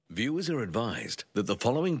Viewers are advised that the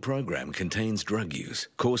following program contains drug use,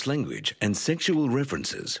 coarse language, and sexual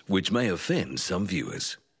references which may offend some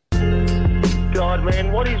viewers. God,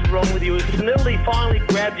 man, what is wrong with you? He literally finally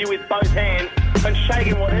grabbed you with both hands and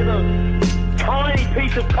shaken whatever tiny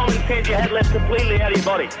piece of common sense you had left completely out of your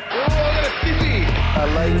body.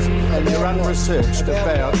 Lazy and you're unresearched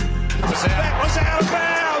about. That was out of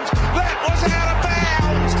bounds! That was out of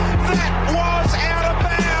bounds! That was out of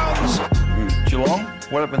bounds! Geelong?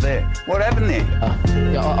 What happened there? What happened there?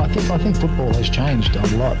 I think football has changed a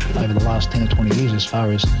lot over the last 10 or 20 years as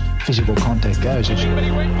far as physical contact goes.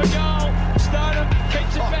 Everybody went for goal. Stoneham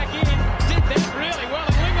kicks it back in. Did that really well.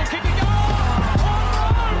 And Wingham kicking goal.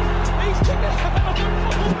 Oh, he's kicked it out of the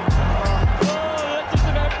ball. Oh, that just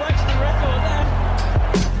about breaks the record, that.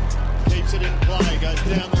 Keeps it in play. Goes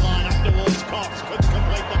down the line up towards Cox. Couldn't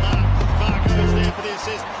complete the mark. Fargo's there for the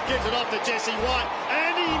assist. Gives it off to Jesse White.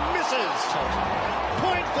 And he misses.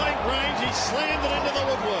 Point blank range. He slammed it into the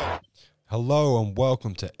woodwork. Hello and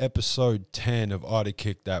welcome to episode 10 of I'd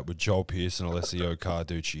Kick That with Joel Pearce and Alessio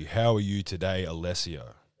Carducci. How are you today,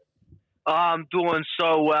 Alessio? I'm doing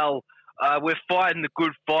so well. We're fighting the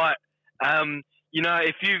good fight.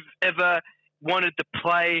 If you've ever wanted to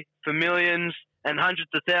play for millions and hundreds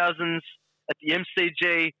of thousands at the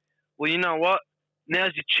MCG, well, you know what?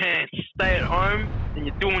 Now's your chance. Stay at home and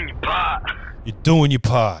you're doing your part. You're doing your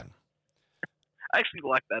part. I actually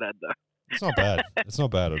like that ad, though. It's not bad. It's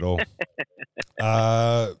not bad at all.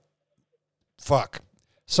 Fuck.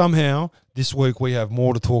 Somehow, this week we have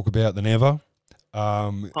more to talk about than ever.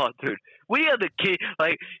 Dude. We are the key.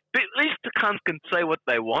 Like, at least the cunts can say what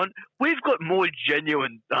they want. We've got more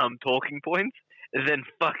genuine talking points than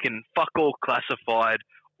fucking fuck all classified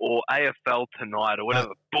or AFL Tonight or whatever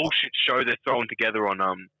bullshit show they're throwing together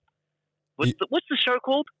on what's the show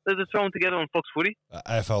called that they're throwing together on Fox Footy?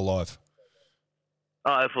 AFL Live. Oh,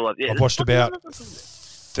 AFL Live. Yeah. I've watched about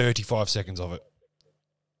 35 seconds of it.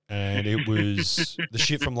 And it was the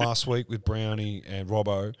shit from last week with Brownie and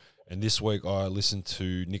Robbo. And this week I listened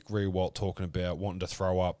to Nick Riewoldt talking about wanting to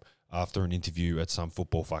throw up after an interview at some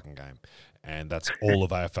football fucking game. And that's all of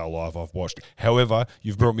AFL Live I've watched. However,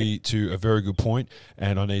 you've brought me to a very good point,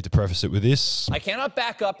 and I need to preface it with this. I cannot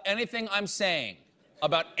back up anything I'm saying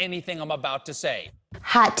about anything I'm about to say.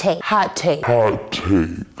 Hot take. Hot take. Hot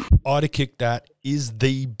take. I'd Kick That is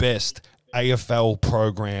the best AFL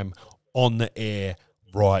program on the air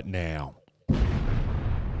right now.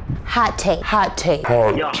 Hot take. Hot take.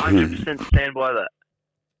 Yeah, 100% stand by that.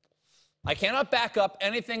 I cannot back up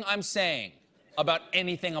anything I'm saying about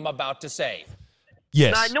anything I'm about to say.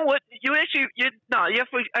 Yes. No, you know what? You're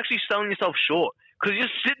actually selling yourself short because you're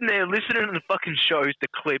sitting there listening to the fucking shows, the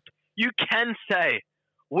clip. You can say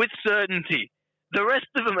with certainty the rest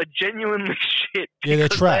of them are genuinely shit. Yeah, they're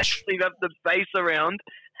trash. They actually have the base around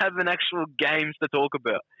having actual games to talk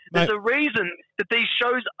about. Mate, there's a reason that these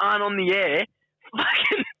shows aren't on the air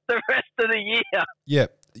fucking the rest of the year. Yeah,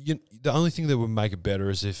 the only thing that would make it better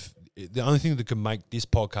is the only thing that could make this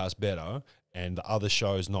podcast better and the other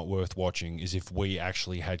shows not worth watching is if we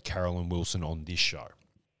actually had Carolyn Wilson on this show.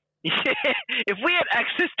 Yeah, if we had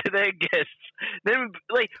access to their guests, then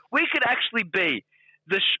we could actually be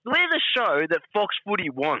we're the show that Fox Footy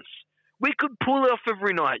wants. We could pull it off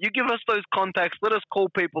every night. You give us those contacts, let us call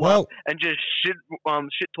people up and just shit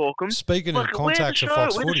talk them. Speaking of contacts at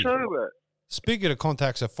Fox Footy, speaking of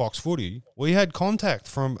contacts at Fox Footy, we had contact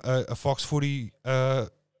from a Fox Footy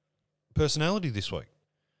personality this week.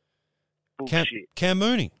 Cam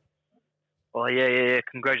Mooney. Oh yeah.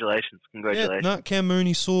 Congratulations. Yeah, Cam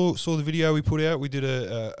Mooney saw the video we put out. We did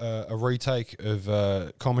a retake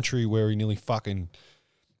of commentary where he nearly fucking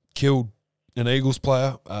killed an Eagles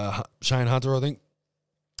player, Shane Hunter, I think.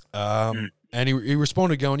 And he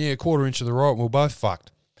responded going, "Yeah, quarter inch to the right, and we're both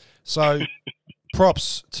fucked." So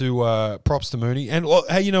props to Mooney. And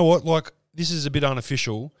hey, you know what? Like, this is a bit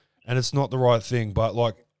unofficial, and it's not the right thing, but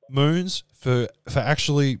like Moons for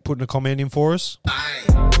actually putting a comment in for us.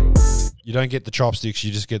 You don't get the chopsticks,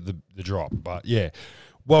 you just get the drop. But yeah,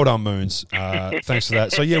 well done, Moons. Thanks for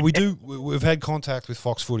that. So yeah, we've had contact with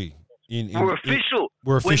Fox Footy. We're official.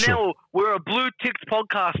 We're official. We're a blue ticked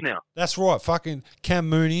podcast now. That's right. Fucking Cam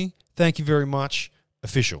Mooney. Thank you very much.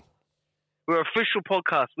 Official. We're an official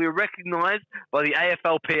podcast. We're recognised by the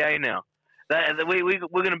AFLPA now. We're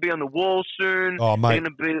going to be on the wall soon. Oh, mate.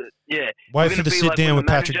 Wait for the sit down with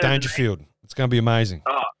Patrick Dangerfield. It's going to be amazing.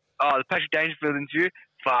 Oh, the Patrick Dangerfield interview.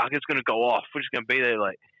 Fuck, it's going to go off. We're just going to be there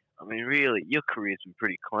really, your career's been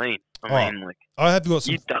pretty clean. I have got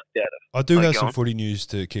some. You ducked out of. I do have some footy news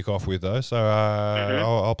to kick off with, though, so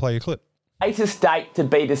I'll play your clip. Latest date to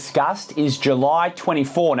be discussed is July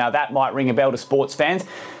 24. Now, that might ring a bell to sports fans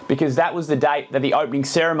because that was the date that the opening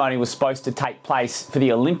ceremony was supposed to take place for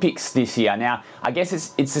the Olympics this year. Now, I guess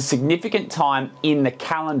it's a significant time in the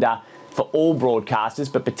calendar for all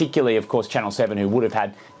broadcasters, but particularly, of course, Channel 7, who would have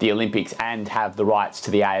had the Olympics and have the rights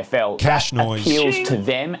to the AFL. Cash that noise. appeals to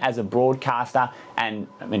them as a broadcaster, and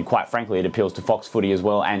I mean, quite frankly, it appeals to Fox Footy as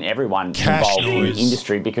well and everyone involved in the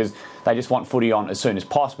industry because they just want footy on as soon as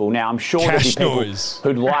possible. Now, I'm sure there'll be people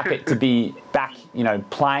who'd like it to be back,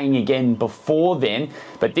 playing again before then,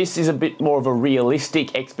 but this is a bit more of a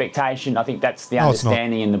realistic expectation. I think that's the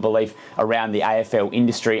understanding and the belief around the AFL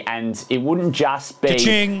industry, and it wouldn't just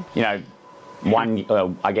be,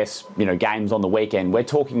 games on the weekend. We're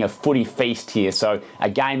talking a footy feast here, so a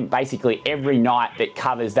game basically every night that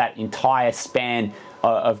covers that entire span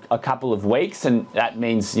of a couple of weeks, and that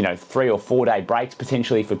means 3 or 4 day breaks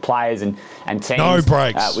potentially for players and teams. No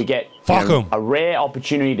breaks. We get a rare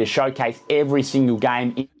opportunity to showcase every single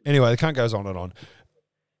game. Anyway, the cunt goes on and on.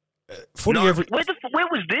 Where was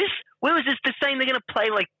this? Where was this? They're saying they're going to play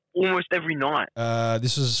like almost every night.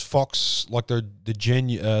 This is Fox, like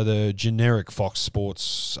the generic Fox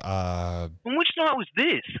Sports. And which night was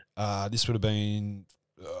this? This would have been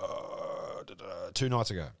 2 nights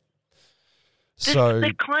ago.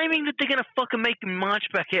 They're claiming that they're going to fucking make a march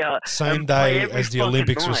back out. Same day as the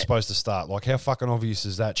Olympics was supposed to start. Like, how fucking obvious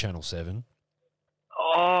is that, Channel 7?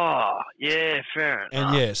 Oh, yeah, fair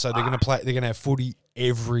enough. And so they're going to play. They're going to have footy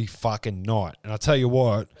every fucking night. And I tell you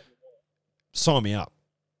what, sign me up.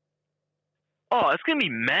 Oh, it's going to be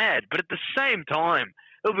mad. But at the same time,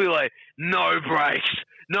 it'll be like, no breaks.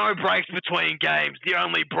 No breaks between games. The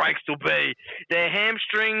only breaks will be their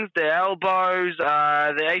hamstrings, their elbows,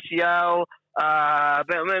 their ACL,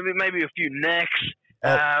 maybe a few necks,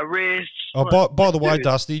 wrists. Oh, by the way,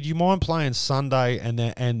 Dusty, do you mind playing Sunday and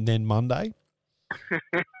then Monday?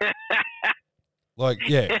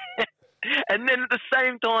 Yeah. And then at the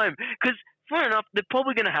same time, because fair enough, they're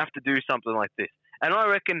probably going to have to do something like this. And I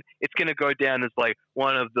reckon it's going to go down as like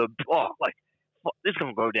one of the, this is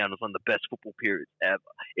going to go down as one of the best football periods ever.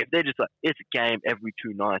 If they're just like, it's a game every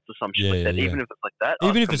 2 nights or some shit like that, even if it's like that.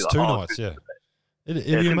 Even if it's 2 nights, yeah. It'd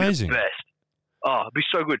be amazing. Be the best. Oh, it'd be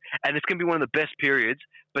so good. And it's going to be one of the best periods,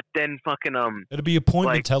 but then fucking... It'll be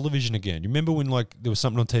appointment television again. You remember when there was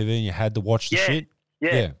something on TV and you had to watch the shit?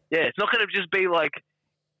 Yeah. It's not going to just be like...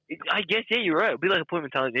 I guess, you're right. It'll be like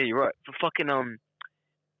appointment television. Yeah, you're right. For fucking...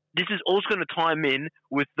 This is also going to time in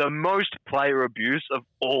with the most player abuse of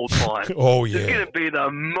all time. Oh, yeah. There's going to be the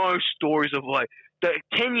most stories of the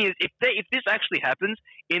 10 years. If this actually happens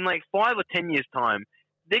in 5 or 10 years time,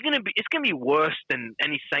 it's going to be worse than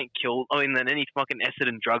any St. Kilda. I mean, than any fucking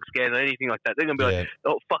Essendon drug scare or anything like that. They're going to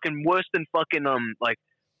be fucking worse than fucking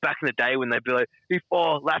back in the day when they'd be like,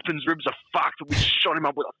 Lappin's ribs are fucked. We shot him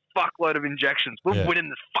up with a fuckload of injections. We're winning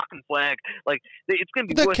this fucking flag. It's going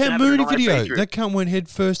to be worse than having Mooney video. That cunt went head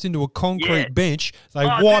first into a concrete bench. They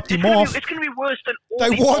wiped him off. It's going to be worse than all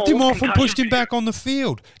They wiped him off and pushed him back on the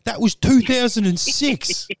field. That was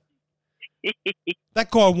 2006. That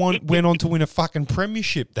guy went on to win a fucking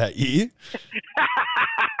premiership that year.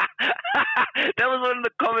 That was one of the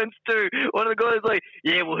comments too. One of the guys like,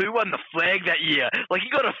 who won the flag that year? He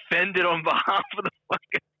got offended on behalf of the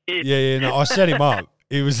fucking kid. Yeah, no, I set him up.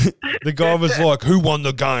 It was the guy was like, who won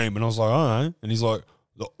the game? And I was like, I don't know. And he's like,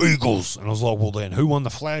 the Eagles. And I was like, well then, who won the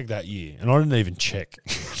flag that year? And I didn't even check.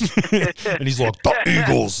 And he's like, the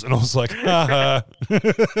Eagles. And I was like,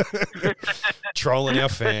 trolling our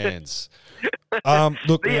fans.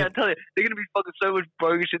 Look, I tell you, they're going to be fucking so much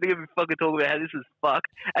bogus shit. They're going to be fucking talking about how this is fucked.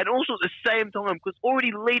 And also at the same time, because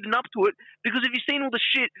already leading up to it, because have you seen all the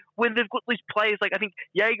shit when they've got these players, I think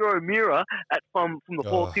Jaeger O'Meara from the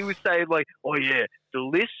Hawks, he was saying the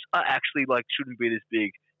lists are actually shouldn't be this big.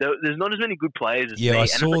 There's not as many good players as me. I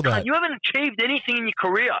saw that. You haven't achieved anything in your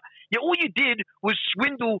career. All you did was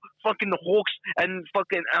swindle fucking the Hawks and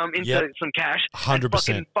fucking into some cash.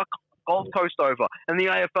 100%. Fuck Gold Coast over. And the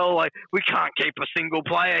AFL we can't keep a single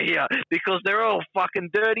player here because they're all fucking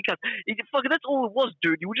dirty cunts. That's all it was,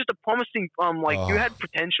 dude. You were just a promising, you had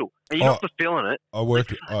potential and you're not fulfilling it.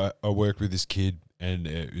 I worked with this kid and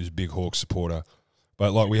he was a big Hawks supporter,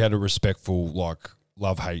 but we had a respectful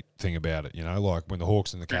love-hate thing about it, when the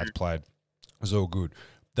Hawks and the Cats played, it was all good.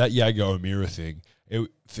 That Jaeger O'Meara thing,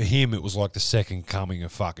 for him, it was like the second coming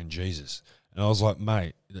of fucking Jesus. And I was like,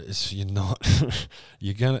 mate, it's not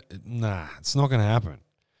going to happen.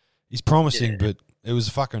 He's promising, but it was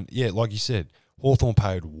fucking, like you said, Hawthorn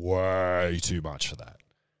paid way too much for that.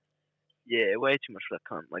 Yeah, way too much for that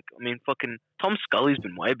cunt. Fucking Tom Scully's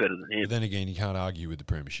been way better than him. But then again, you can't argue with the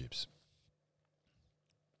premierships.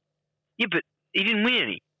 Yeah, but he didn't win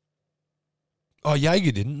any. Oh,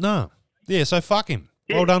 Jaeger didn't. No. Yeah, so fuck him.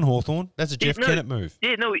 Yeah. Well done, Hawthorn. That's a Jeff Kennett move.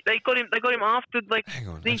 Yeah, no, they got him. They got him after. Like, Hang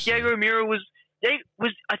on, I think Jaeger O'Meara was. I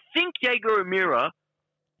think Jaeger O'Meara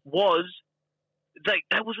was. Like,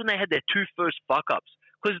 that was when they had their two first fuck ups,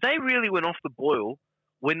 because they really went off the boil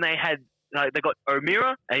when they had. They got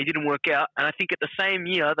O'Meara and he didn't work out, and I think at the same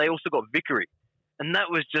year they also got Vickery, and that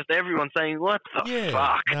was just everyone saying, "What the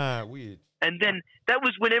fuck?" Nah, weird. And then that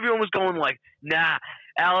was when everyone was going like, "Nah,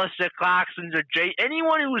 Alistair Clarkson's a G."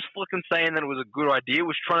 Anyone who was fucking saying that it was a good idea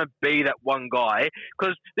was trying to be that one guy,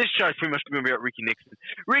 because this show's pretty much going to be about Ricky Nixon.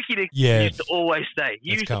 Ricky Nixon used to always say,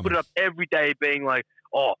 he used to put it up every day being like,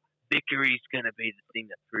 "Oh, Vickery's going to be the thing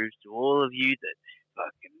that proves to all of you that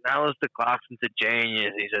fucking Alistair Clarkson's a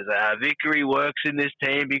genius." He says, Vickery works in this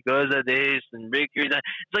team because of this, and Vickery... It's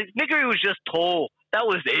like, Vickery was just tall. That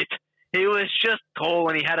was it. He was just tall,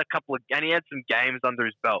 and he had and he had some games under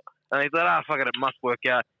his belt. And he thought, fuck it, it must work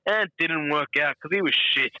out. And it didn't work out because he was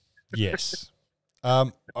shit. Yes.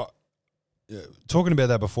 Talking about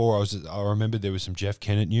that before, I remembered there was some Jeff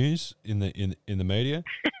Kennett news in the media,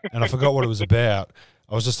 and I forgot what it was about.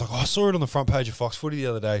 I was just like, I saw it on the front page of Fox Footy the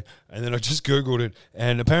other day, and then I just Googled it,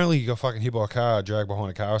 and apparently he got fucking hit by a car, dragged behind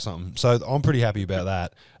a car or something. So I'm pretty happy about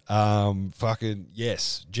that. Fucking,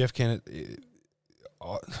 yes, Jeff Kennett.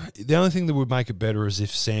 The only thing that would make it better is if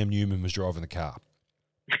Sam Newman was driving the car.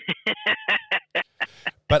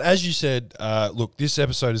 But as you said, look, this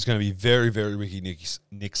episode is going to be very, very Ricky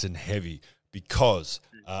Nixon heavy, because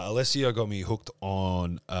Alessio got me hooked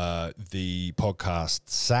on the podcast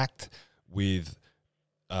Sacked with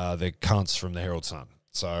the cunts from the Herald Sun.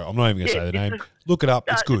 So I'm not even going to say the name. Look it up.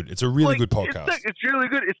 It's good. It's a really good podcast. It's really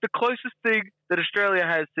good. It's the closest thing that Australia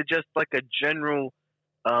has to just like a general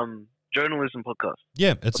journalism podcast.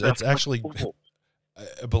 Yeah, it's actually,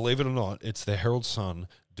 believe it or not, it's the Herald Sun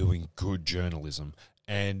doing good journalism.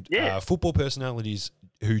 And football personalities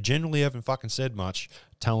who generally haven't fucking said much,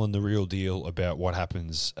 telling the real deal about what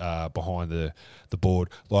happens behind the board.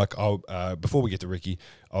 Like, before we get to Ricky,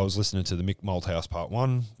 I was listening to the Mick Malthouse Part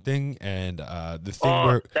 1 thing, and the thing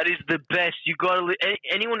where... that is the best. You got to...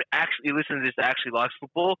 Anyone who actually listens to this that actually likes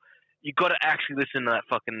football, you got to actually listen to that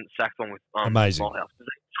fucking Sacked one with amazing. Malthouse. They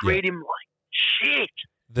treat him like shit.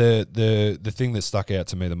 The thing that stuck out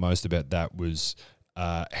to me the most about that was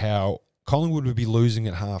how Collingwood would be losing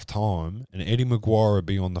at half time, and Eddie Maguire would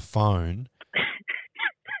be on the phone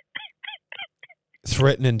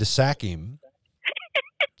threatening to sack him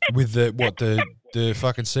with the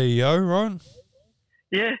fucking CEO, right?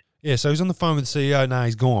 Yeah. Yeah, so he's on the phone with the CEO. No,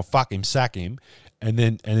 he's gone. Fuck him, sack him. And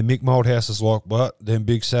then Mick Malthouse is like, "What?" Then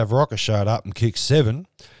Big Sav Rocker showed up and kicked 7.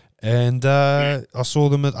 And I saw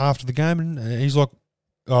them after the game, and he's like,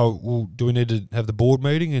 "Oh, well, do we need to have the board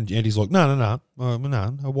meeting?" And Andy's like, no.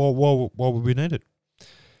 Why would we need it?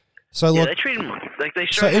 So they treat him like they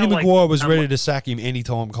show. So Eddie Maguire was ready to sack him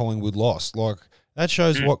anytime Collingwood lost. Like, that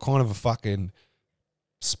shows what kind of a fucking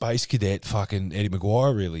space cadet fucking Eddie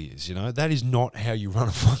Maguire really is. You know, that is not how you run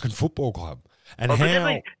a fucking football club. And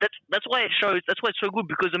that's why it shows. That's why it's so good,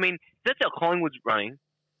 because I mean, that's how Collingwood's running.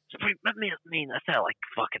 I mean, that's how like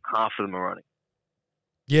fucking half of them are running.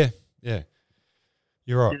 Yeah.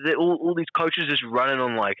 You're right. All these coaches just running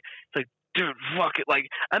on like, it's like, dude, fuck it. Like,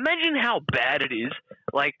 imagine how bad it is.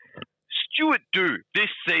 Like, Stuart Dew this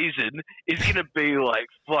season is going to be like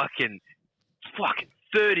fucking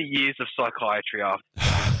 30 years of psychiatry after.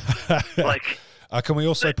 Like, can we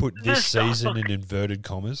also put this season in inverted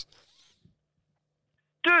commas?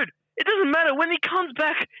 Dude, it doesn't matter. When he comes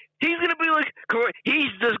back, he's going to be like,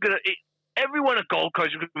 he's just going to... Everyone at Gold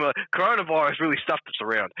Coast, coronavirus really stuffed us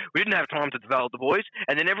around. We didn't have time to develop the boys,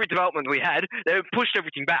 and then every development we had, they pushed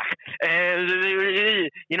everything back. And you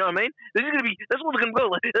know what I mean? This is gonna be. That's what's gonna go.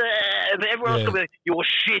 Like, everyone else gonna be like, "You're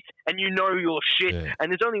shit," and you know you're shit. Yeah.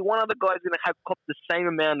 And there's only one other guy who's gonna have copped the same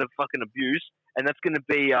amount of fucking abuse, and that's gonna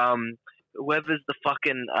be whoever's the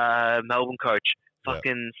fucking Melbourne coach,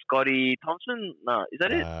 fucking Scotty Thompson. No, is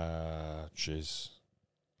that it? Jeez,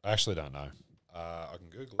 I actually don't know. I can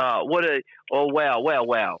Google it.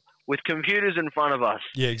 Wow. With computers in front of us.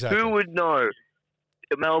 Yeah, exactly. Who would know?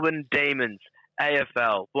 Melbourne Demons,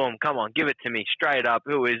 AFL. Boom, come on, give it to me. Straight up.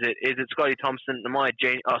 Who is it? Is it Scotty Thompson? Am I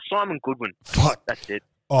genius? Oh, Simon Goodwin. Fuck. That's it.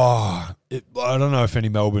 Oh, I don't know if any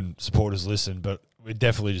Melbourne supporters listen, but we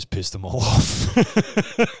definitely just pissed them all off.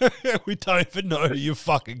 We don't even know who your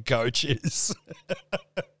fucking coach is.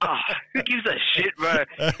 Who gives a shit, bro?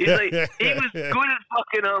 He's like, he was good at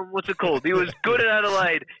fucking, what's it called? He was good at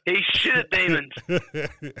Adelaide. He's shit at Demons.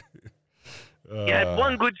 You had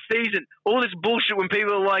one good season. All this bullshit when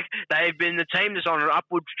people are like, they've been the team that's on an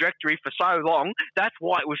upward trajectory for so long, that's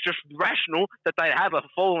why it was just rational that they'd have a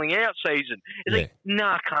falling out season. It's like,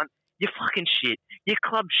 nah, cunt. You're fucking shit. Your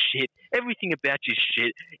club's shit. Everything about you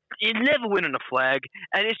shit. You're never winning a flag,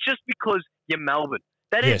 and it's just because you're Melbourne.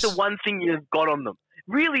 That is the one thing you've got on them.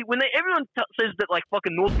 Really, when everyone says that like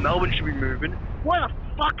fucking North Melbourne should be moving, why the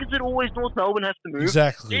fuck is it always North Melbourne has to move?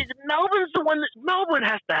 Exactly. Melbourne's the one that Melbourne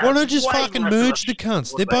has to have. Why not just fucking merge the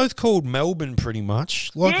cunts? They're both called Melbourne, pretty much.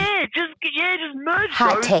 Like, just merge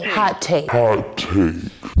Hot those take, teams. hot take. Hot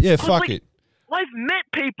take. Yeah, fuck it. I've met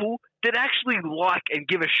people that actually like and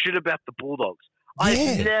give a shit about the Bulldogs. Yeah.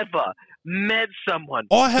 I've never met someone.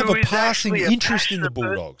 I have who a is passing actually a interest in the passionate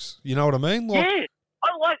person. Bulldogs. You know what I mean? Like, Yeah.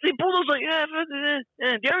 I like the Bulldogs. Like,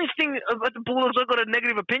 the only thing about the Bulldogs I've got a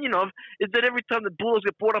negative opinion of is that every time the Bulldogs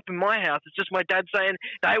get brought up in my house, it's just my dad saying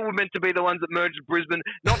they were meant to be the ones that merged Brisbane,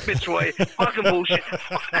 not Fitzroy. Fucking bullshit.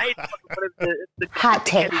 I hate Hot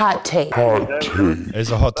take, hot take. Hot take. There's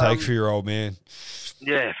a hot take for your old man.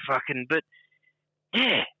 Yeah, fucking. But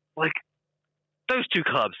yeah, like those two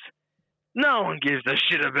clubs, no one gives a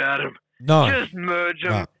shit about them. No. Just merge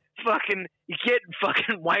them. No. Fucking, you get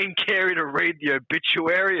fucking Wayne Carey to read the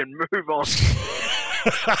obituary and move on.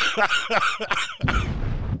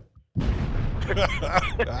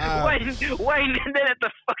 Wayne, and then at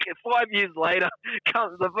the fucking 5 years later,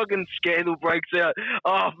 comes the fucking scandal breaks out.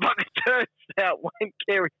 Oh, fucking turns out Wayne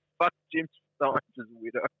Carey fucked Jim Steins'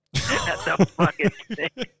 widow at the fucking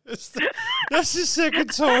thing. That's the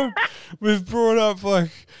second time we've brought up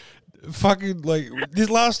like fucking like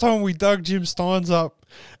this last time we dug Jim Steins up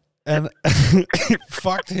and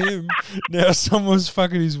fucked him. Now someone's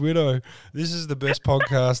fucking his widow. This is the best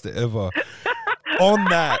podcast ever. On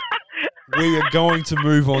that, we are going to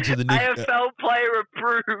move on to the AFL player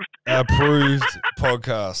approved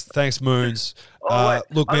podcast. Thanks, Moons.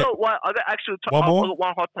 Look, man. I got actually One more? I got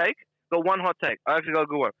one hot take. Got one hot take. I actually got a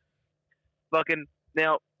good one. Fucking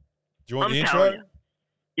now. Do you want I'm the intro? telling you.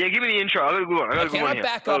 Yeah, give me the intro. I got a good one. I cannot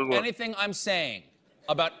back up anything I'm saying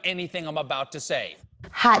about anything I'm about to say.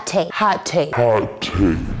 Hot take, hot take. Hot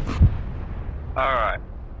take. All right.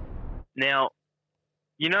 Now,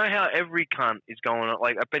 you know how every cunt is going on,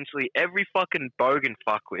 like, eventually every fucking bogan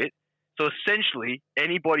fuckwit. So, essentially,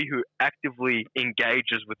 anybody who actively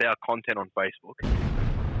engages with our content on Facebook.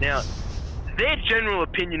 Now, their general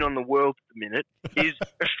opinion on the world at the minute is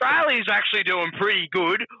Australia's actually doing pretty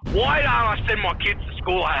good. Why don't I send my kids to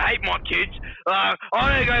school? I hate my kids. I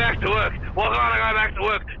need to go back to work. Why can't I go back to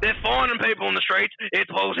work? They're finding people in the streets.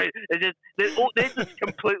 It's bullshit. They're just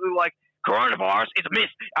completely like, coronavirus is a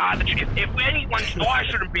myth. If anyone, I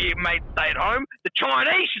shouldn't be made to stay at home. The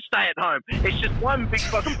Chinese should stay at home. It's just one big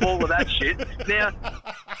fucking ball of that shit.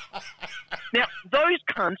 Now, those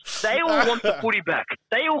cunts, they all want the footy back.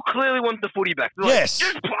 They all clearly want the footy back. They're like, Yes.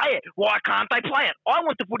 just play it. Why can't they play it? I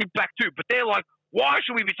want the footy back too, but they're like, why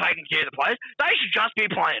should we be taking care of the players? They should just be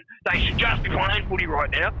playing. They should just be playing footy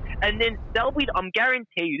right now. And then they'll be. I'm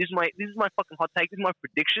guarantee you, this is my fucking hot take. This is my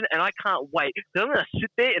prediction, and I can't wait because I'm gonna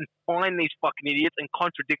sit there and find these fucking idiots and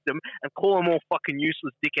contradict them and call them all fucking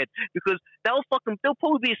useless dickheads because they'll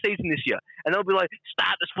probably be a season this year, and they'll be like,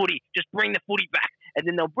 start this footy, just bring the footy back, and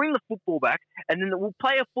then they'll bring the football back, and then we'll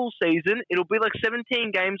play a full season. It'll be like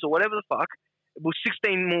 17 games or whatever the fuck, with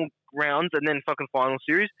 16 more rounds, and then fucking final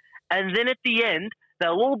series. And then at the end,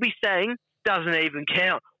 they'll all be saying, doesn't even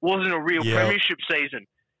count. Wasn't a real premiership season.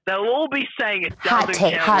 They'll all be saying it doesn't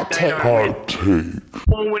count. Hot take.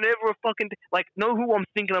 Or whenever a fucking... Like, know who I'm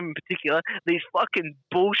thinking of in particular? These fucking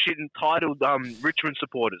bullshit entitled Richmond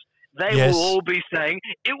supporters. They will all be saying,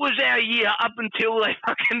 it was our year up until they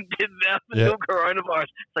fucking did that, until coronavirus.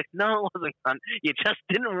 It's like, no, it wasn't, cunt. You just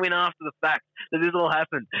didn't win after the fact that this all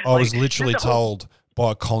happened. I was literally told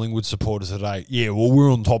by a Collingwood supporter today, yeah, well, we're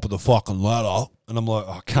on top of the fucking ladder. And I'm like,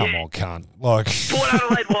 oh, come on, cunt. Like, Port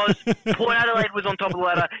Adelaide was on top of the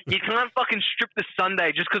ladder. You can't fucking strip the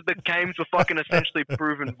Sunday just because the games were fucking essentially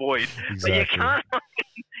proven void. Exactly. But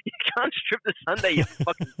you can't strip the Sunday, you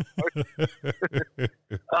fucking...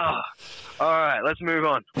 Oh. All right, let's move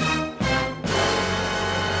on.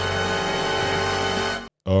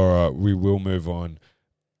 all right, we will move on.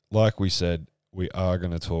 Like we said, we are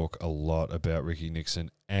going to talk a lot about Ricky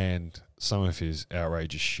Nixon and some of his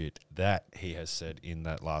outrageous shit that he has said in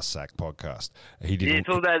that last Sack podcast. He didn't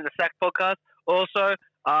talk about it in the Sack podcast. Also,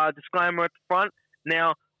 disclaimer at the front.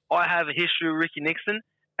 Now, I have a history with Ricky Nixon,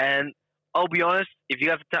 and I'll be honest. If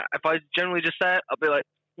I generally just say it, I'll be like,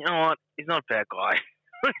 you know what? He's not a bad guy.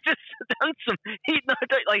 just done some.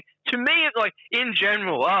 To me, it's like in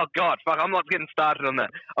general. Oh God, fuck! I'm not getting started on that.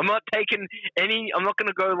 I'm not taking any. I'm not going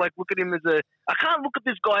to go like look at him as a. I can't look at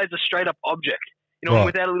this guy as a straight up object,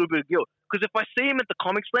 without a little bit of guilt. Because if I see him at the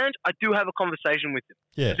Comics Lounge, I do have a conversation with him.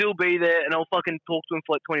 Yeah. 'Cause he'll be there, and I'll fucking talk to him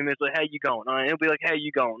for like 20 minutes. Like, how you going? And he'll be like, how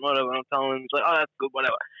you going? Whatever. And I'm telling him, he's like, oh, that's good,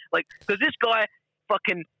 whatever. Like, because this guy,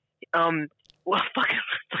 fucking,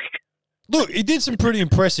 Look, he did some pretty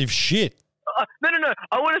impressive shit. No.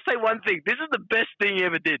 I want to say one thing. This is the best thing he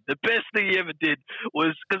ever did. The best thing he ever did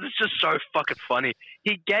was because it's just so fucking funny.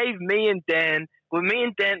 He gave me and Dan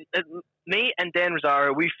Rosario.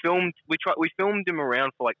 We filmed him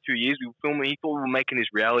around for like 2 years. We were filming. He thought we were making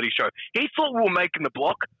his reality show. He thought we were making The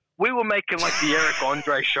Block. We were making like the Eric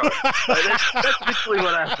Andre show. That's literally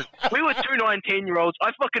what happened. We were two 19-year-olds.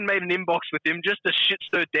 I fucking made an inbox with him just to shit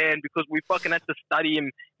stir Dan because we fucking had to study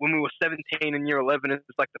him when we were 17 in year 11. It's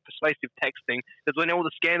like the persuasive text thing. Because when all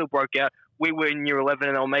the scandal broke out, we were in year 11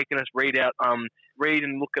 and they were making us read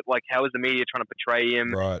and look at like how is the media trying to portray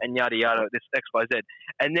him and yada yada, this XYZ.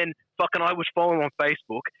 And then fucking I was following him on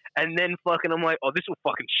Facebook and then fucking I'm like, oh, this will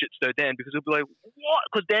fucking shit stir Dan because he'll be like, what?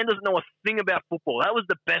 Because Dan doesn't know a thing about football. That was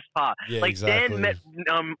the best part. Yeah, like exactly. Dan met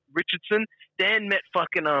Richardson. Dan met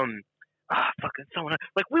fucking fucking someone.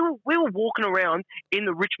 Like we were walking around in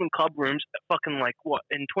the Richmond club rooms, fucking like what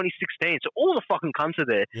in 2016. So all the fucking cunts are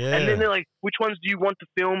there, and then they're like, "Which ones do you want to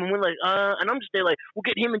film?" And we're like, and I'm just there like, "We'll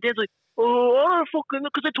get him." And Dan's like, "Oh, I don't fucking,"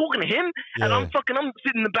 because they're talking to him, and I'm sitting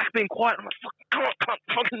in the back being quiet. I'm like, "Come on,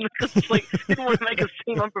 fucking," because it's like didn't want to make us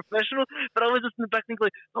seem unprofessional, but I was just in the back thinking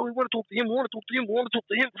like, "Oh, we want to talk to him. We want to talk to him. We want to talk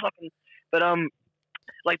to him." Fucking, but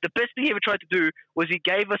like the best thing he ever tried to do was he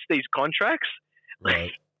gave us these contracts.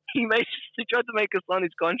 Right. He tried to make us sign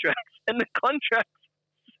his contracts, and the contracts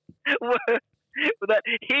were that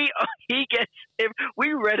he gets.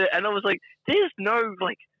 We read it, and I was like, "There's no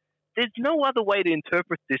other way to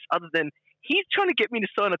interpret this other than he's trying to get me to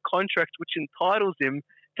sign a contract which entitles him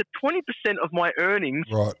to 20% of my earnings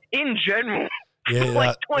in general for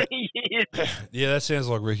like 20 years." Yeah, that sounds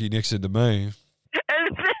like Ricky Nixon to me.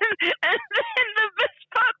 And then the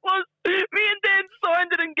best part was me and Dan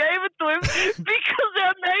signed it and gave it to him because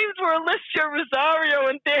our names were Alessio Rosario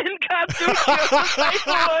and Dan Carducci.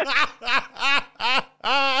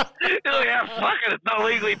 He's like, yeah, fuck it, it's not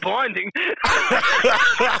legally binding.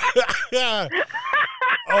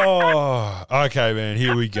 Oh, okay, man,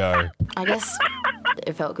 here we go. I guess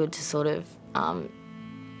it felt good to sort of,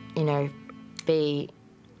 be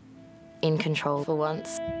in control for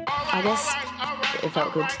once. I guess it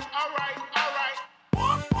felt good.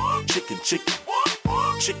 Chicken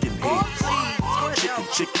heads.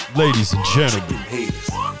 Chicken. Ladies and gentlemen,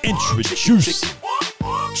 introducing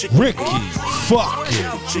Ricky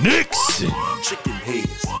fucking Nixon. Chicken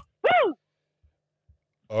heads. Woo!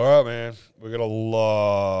 All right, man. We got a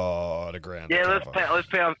lot of ground. Yeah, let's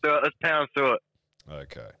pound through it.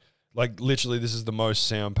 Okay. Like literally, this is the most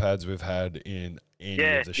sound pads we've had in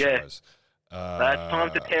any of the shows. It's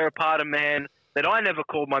time to tear apart a man that I never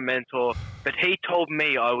called my mentor, but he told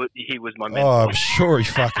me he was my mentor. Oh, I'm sure he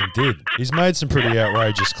fucking did. He's made some pretty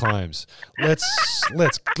outrageous claims. Let's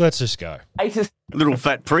just go. Little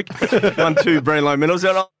fat prick. 1-2 Brownlow medals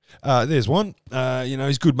out. There's one.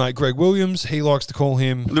 His good mate Greg Williams. He likes to call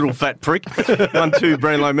him little fat prick. 1-2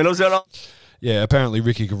 Brownlow medals out. Yeah, apparently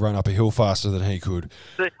Ricky could run up a hill faster than he could.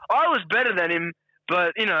 See, I was better than him,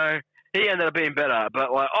 but he ended up being better.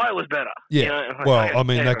 But like I was better. Yeah.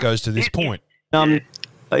 That goes to this point.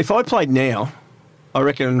 If I played now, I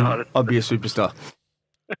reckon I'd be a superstar.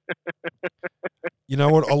 You know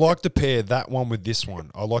what? I like to pair that one with this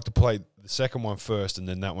one. I like to play the second one first and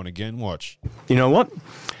then that one again. Watch. You know what?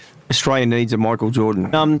 Australia needs a Michael Jordan.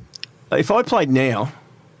 If I played now,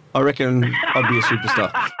 I reckon I'd be a superstar.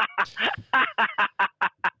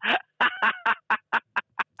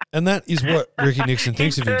 And that is what Ricky Nixon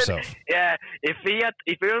thinks of himself. Yeah, if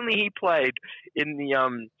only he played in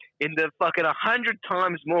the fucking 100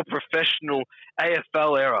 times more professional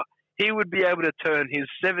AFL era, he would be able to turn his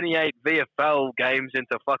 78 VFL games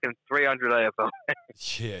into fucking 300 AFL.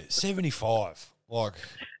 Yeah, 75. Like,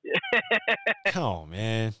 come on,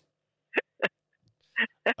 man.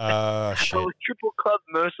 Shit. I was triple club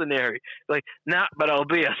mercenary. Like, nah, but I'll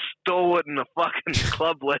be a stalwart in a fucking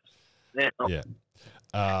club list now. Yeah.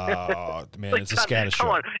 Man, like, it's a scatter shot. Come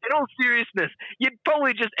on, in all seriousness, you'd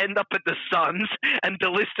probably just end up at the Suns and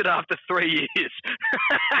delisted after 3 years.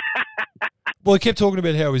 Well, he kept talking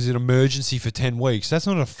about how he's in emergency for 10 weeks. That's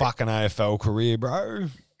not a fucking AFL career, bro.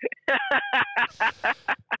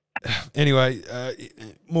 Anyway,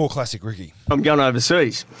 more classic Ricky. I'm going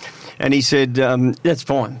overseas. And he said, that's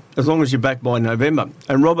fine, as long as you're back by November.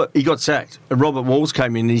 And he got sacked. And Robert Walls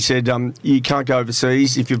came in and he said, you can't go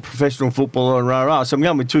overseas if you're a professional footballer and rah-rah. So I'm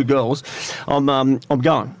going with 2 girls. I'm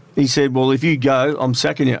going. He said, well, if you go, I'm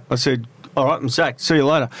sacking you. I said, all right, I'm sacked. See you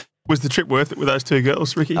later. Was the trip worth it with those 2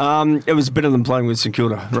 girls, Ricky? It was better than playing with St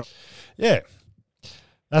Kilda. Yeah.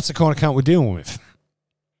 That's the kind of cunt we're dealing with.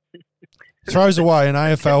 Throws away an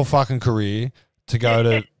AFL fucking career to go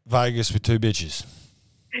to Vegas with 2 bitches.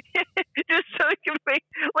 Just so it can be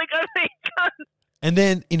like, I mean, and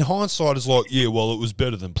then in hindsight, it's like, yeah, well, it was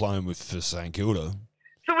better than playing with for St Kilda.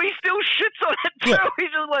 So he still shits on it too. Yeah. He's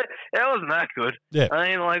just like, that wasn't that good. Yeah. I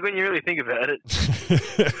mean, like, when you really think about it,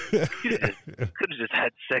 could have just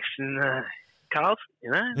had sex in Carlton,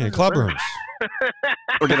 you know? Yeah, club rooms.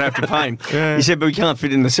 We're going to have to pay him. Yeah. He said, but we can't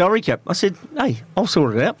fit in the salary cap. I said, hey, I'll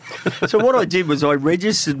sort it out. So what I did was I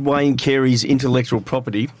registered Wayne Carey's intellectual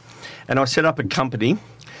property and I set up a company,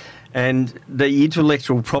 and the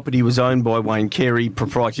intellectual property was owned by Wayne Carey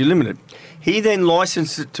Proprietary Limited. He then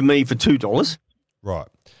licensed it to me for $2. Right.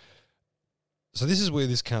 So this is where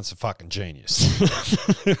this cunt's a fucking genius.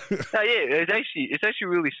 Yeah, it's actually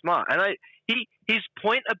really smart. And his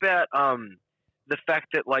point about the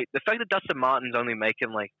fact that Dustin Martin's only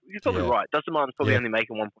making like, you're probably right. Dustin Martin's probably only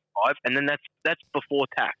making 1.5, and then that's before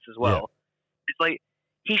tax as well. Yeah. It's like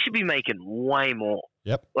he should be making way more.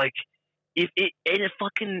 Yep. Like if it in a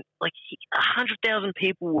fucking like 100,000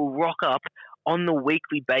 people will rock up on the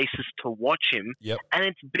weekly basis to watch him. Yep. And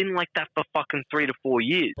it's been like that for fucking 3 to 4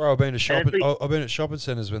 years. Bro, I've been at shopping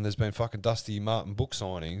centres when there's been fucking Dusty Martin book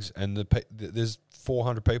signings, and there's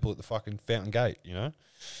 400 people at the fucking Fountain Gate, you know?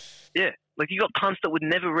 Yeah. Like, you got cunts that would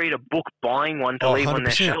never read a book buying one to leave on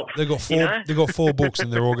their shelf. They've got 4 books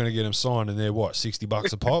and they're all going to get them signed, and they're what,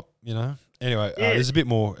 $60 a pop, you know? Anyway, there's a bit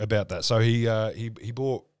more about that. So he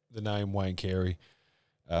bought the name Wayne Carey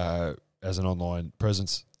as an online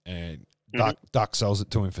presence, and Duck sells it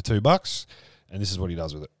to him for $2, and this is what he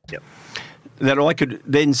does with it. Yep. That I could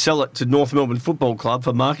then sell it to North Melbourne Football Club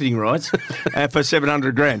for marketing rights for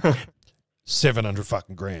 $700,000. 700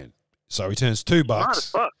 fucking grand. So he turns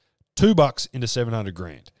 $2 into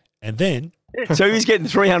 $700,000, and then so he's getting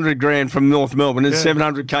 $300,000 from North Melbourne, and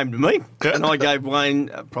 $700,000 came to me, and I gave Wayne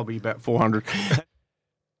probably about $400,000.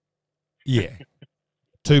 Yeah,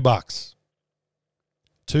 $2.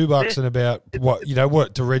 $2 and about what, you know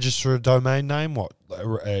what, to register a domain name? What?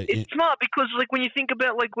 It's smart because like when you think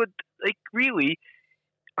about like what like really,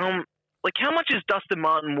 like how much is Dustin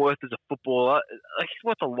Martin worth as a footballer? Like he's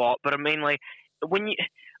worth a lot, but I mean like when you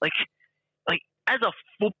like as a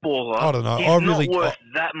footballer, I don't know. He's not worth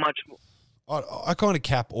that much more. I kind of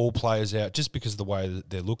cap all players out just because of the way that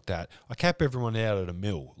they're looked at. I cap everyone out at $1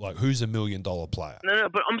 million. Like, who's $1 million player? No,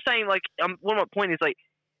 but I'm saying like, one of my point is like,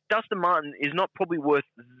 Dustin Martin is not probably worth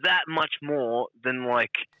that much more than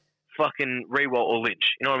like fucking Rewalt or Lynch.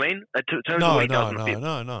 You know what I mean?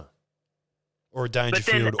 No. Or a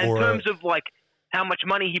Dangerfield, but then, in terms of like how much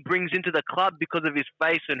money he brings into the club because of his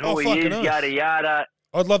face and who he is, yada yada.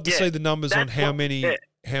 I'd love to see the numbers on how many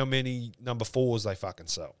number 4s they fucking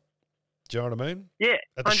sell. Do you know what I mean? Yeah,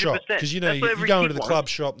 at the 100%. Shop, because you know you go into the club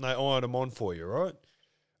shop and they iron them on for you, right?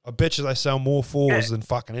 I bet you they sell more 4s than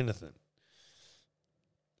fucking anything.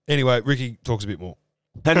 Anyway, Ricky talks a bit more.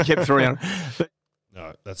 Had he kept 300.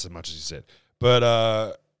 No, that's as much as he said.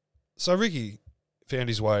 But so Ricky found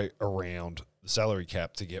his way around the salary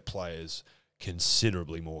cap to get players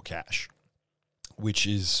considerably more cash, which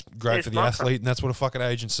is great for the athlete, and that's what a fucking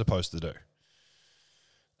agent's supposed to do.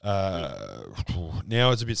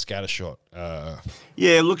 Now it's a bit scattershot.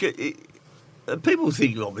 Yeah, look, people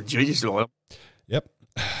think I'm a genius. Yep.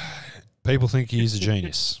 People think he's a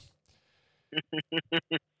genius.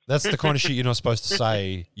 That's the kind of shit you're not supposed to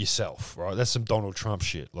say yourself, right? That's some Donald Trump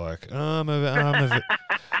shit. Like,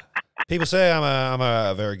 people say I'm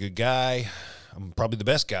a very good guy. I'm probably the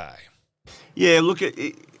best guy. Yeah, look,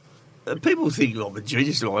 people think I'm a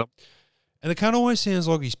genius. And the cunt always sounds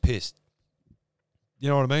like he's pissed. You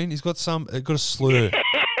know what I mean? He's got a slur.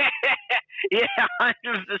 Yeah, 100%.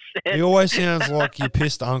 He always sounds like your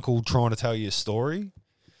pissed uncle trying to tell you a story.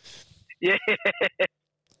 Yeah.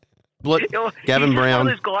 Gavin Brown. One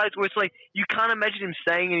of those guys where it's like you can't imagine him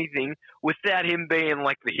saying anything without him being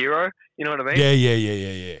like the hero. You know what I mean?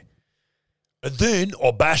 Yeah. And then I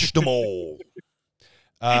bashed them all.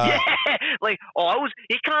 Yeah, like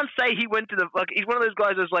he can't say he went to the he's one of those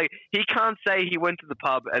guys that's like he can't say he went to the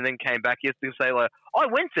pub and then came back. He has to say like I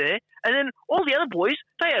went there and then all the other boys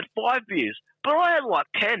they had 5 beers, but I had like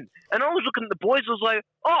 10, and I was looking at the boys. I was like,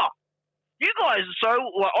 oh, You guys are so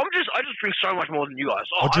like I just drink so much more than you guys.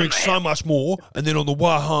 Oh, I drink so much more, and then on the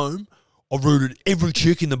way home, I rooted every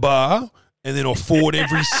chick in the bar, and then I fought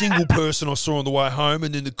every single person I saw on the way home,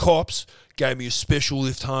 and then the cops gave me a special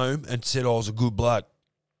lift home and said I was a good bloke.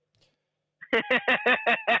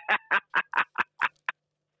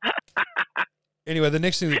 Anyway, the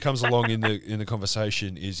next thing that comes along in the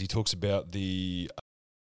conversation is he talks about the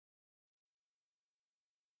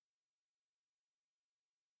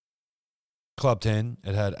Club 10.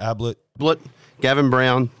 It had Ablett, Gavin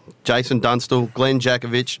Brown, Jason Dunstall, Glenn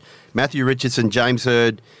Jakovich, Matthew Richardson, James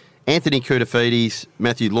Hurd, Anthony Koutafidis,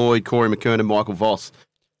 Matthew Lloyd, Corey McKernan, Michael Voss.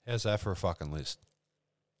 How's that for a fucking list?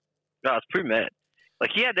 No, it's pretty mad.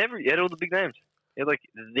 Like he had all the big names. He had like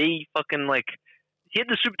the fucking like he had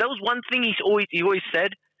the super. That was one thing he always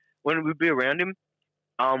said when we'd be around him.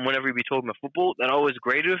 Whenever we'd be talking about football, that I always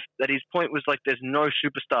agreed with. That his point was like, there's no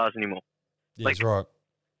superstars anymore. Yeah, that's right.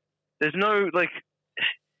 There's no, like,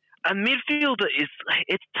 a midfielder is,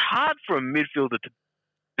 it's hard for a midfielder to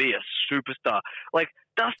be a superstar. Like,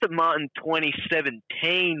 Dustin Martin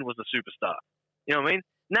 2017 was a superstar. You know what I mean?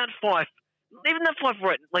 Nat Fyfe,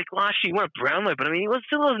 right, like, last year he won a Brownlow, but I mean, he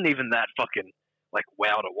still wasn't even that fucking, like,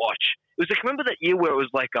 wow to watch. It was like, remember that year where it was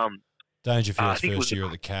like, Dangerfield's first year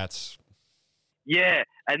of the Cats. Yeah,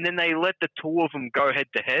 and then they let the two of them go head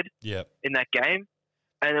to head in that game.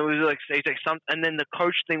 And it was like, and then the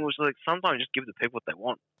coach thing was like, sometimes just give the people what they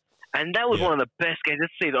want. And that was one of the best games.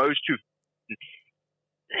 Let's see those two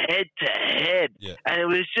head to head. And it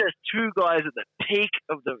was just two guys at the peak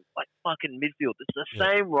of the like fucking midfield. It's the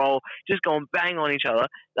same role, just going bang on each other.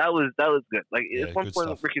 That was good. Like at one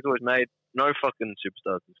point, Ricky's always made no fucking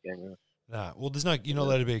superstars in this game. Nah, well, you're not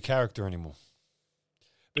allowed to be a character anymore.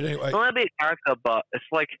 But anyway, not allowed to be a character, but it's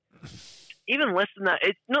like. Even less than that,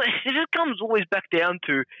 it just comes always back down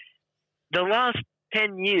to the last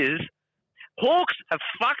 10 years. Hawks have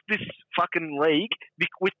fucked this fucking league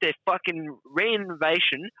with their fucking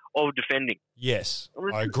renovation of defending. Yes,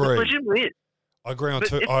 I agree. I agree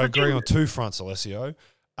on two fronts, Alessio.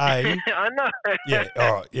 I know. Yeah,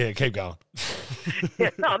 all right. Yeah, keep going.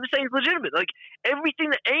 No, I'm just saying it's legitimate. Like everything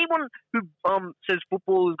that anyone who says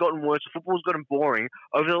football has gotten worse, football's gotten boring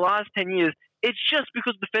over the last 10 years, it's just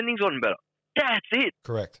because defending's gotten better. That's it.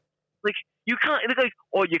 Correct. Like you can't. It's like,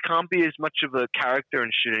 oh, you can't be as much of a character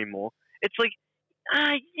and shit anymore. It's like,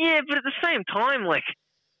 yeah, but at the same time, like,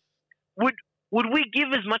 would we give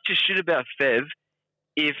as much a shit about Fev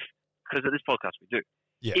if, because at this podcast we do,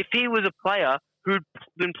 if he was a player who'd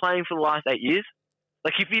been playing for the last 8 years,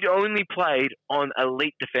 like if he'd only played on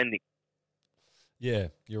elite defending. Yeah,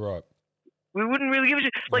 you're right. We wouldn't really give a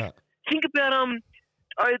shit. Like, think about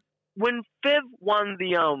when Fev won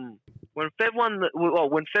the when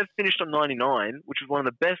Fev finished on 99, which was one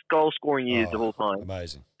of the best goal scoring years of all time.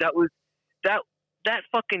 Amazing. That was that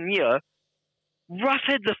fucking year.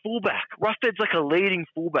 Roughhead's a fullback. Roughhead's like a leading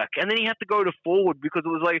fullback, and then he had to go to forward because it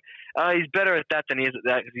was like he's better at that than he is at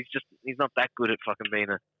that because he's not that good at fucking being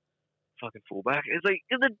a fucking fullback. It's like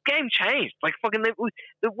the game changed. Like fucking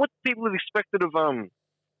what people have expected of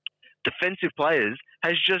defensive players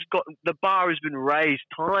has just got the bar has been raised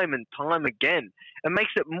time and time again. It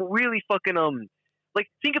makes it really fucking like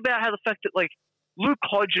think about how the fact that like Luke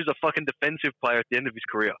Hodge is a fucking defensive player at the end of his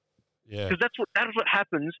career. Yeah. Because that is what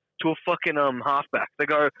happens to a fucking halfback. They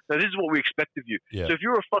go, no, this is what we expect of you. Yeah. So if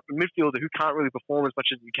you're a fucking midfielder who can't really perform as much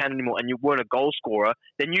as you can anymore and you weren't a goal scorer,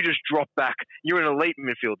 then you just drop back. You're an elite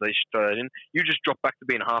midfielder, you just drop back to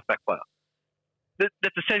being a halfback player.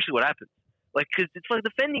 That's essentially what happens. Like, because it's like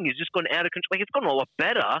defending has just gone out of control. Like, it's gotten a lot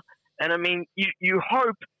better. And I mean, you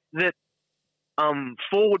hope that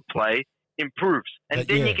forward play improves, and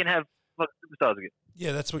then you can have superstars again.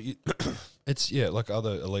 Yeah, that's what you. It's like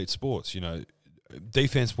other elite sports. You know,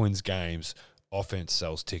 defense wins games, offense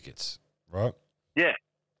sells tickets, right? Yeah,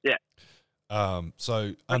 yeah.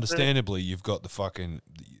 So understandably, you've got the fucking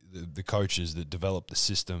the coaches that develop the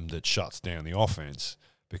system that shuts down the offense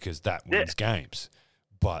because that wins games.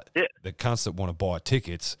 But the cunts that want to buy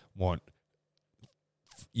tickets want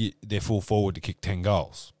their full forward to kick 10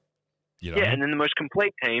 goals. You know? Yeah, and then the most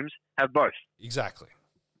complete teams have both. Exactly.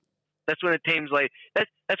 That's when a team's like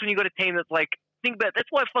that's when you got a team that's like think about that's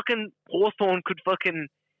why fucking Hawthorn could fucking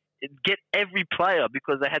get every player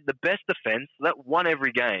because they had the best defense that won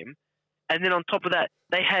every game, and then on top of that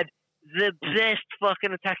they had the best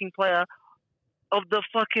fucking attacking player of the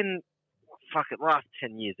fucking last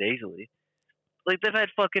 10 years easily. Like they've had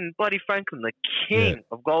fucking Buddy Franklin, the king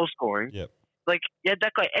of goal scoring, Like, yeah,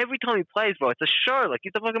 that guy, every time he plays, bro, it's a show. Like,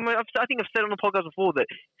 it's a fucking, I think I've said on the podcast before that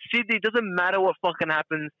Sydney, doesn't matter what fucking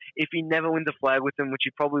happens if he never wins a flag with them, which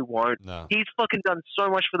he probably won't. No. He's fucking done so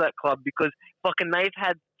much for that club because fucking they've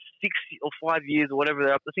had 6 or 5 years or whatever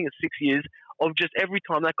they're up. I think it's 6 years of just every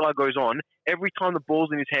time that guy goes on, every time the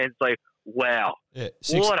ball's in his hands, it's like, wow,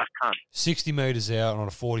 what a cunt. 60 metres out on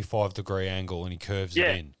a 45-degree angle and he curves it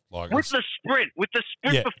in. Like with the sprint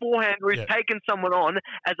beforehand, where he's taken someone on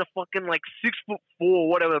as a fucking like 6'4",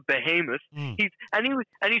 whatever behemoth. He's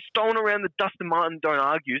stolen around the Dustin Martin don't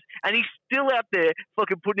argues, and he's still out there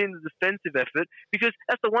fucking putting in the defensive effort because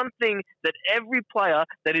that's the one thing that every player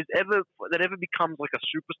that ever becomes like a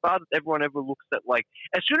superstar that everyone ever looks at, like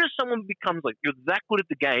as soon as someone becomes like you're that good at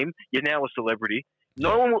the game, you're now a celebrity.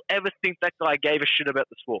 No one will ever think that guy gave a shit about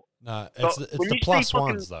the sport. No, it's the plus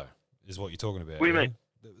ones though, is what you're talking about. What do you mean?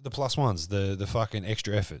 The plus ones, the fucking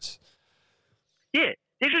extra efforts. Yeah.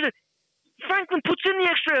 Franklin puts in the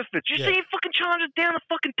extra efforts. You see him fucking charges down the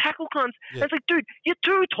fucking tackle cunts. Yeah. It's like, dude, you're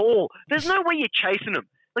too tall. There's no way you're chasing him.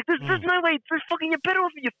 Like, there's no way. You're better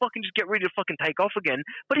off if you fucking just get ready to fucking take off again.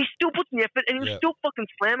 But he still puts in the effort, and he'll still fucking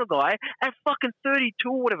slam a guy at fucking 32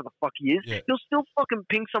 or whatever the fuck he is. Yeah. He'll still fucking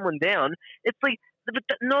ping someone down. It's like,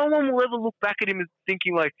 no one will ever look back at him as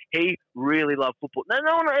thinking like he really loved football. No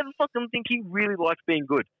one will ever fucking think he really likes being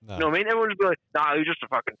good. No. You know what I mean? Everyone will be like, nah, he was just the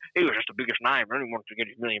biggest name. I only wanted to get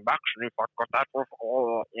his $1 million, and if I got that for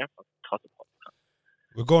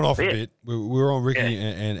We've gone off a bit. We're on Ricky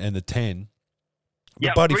and the 10.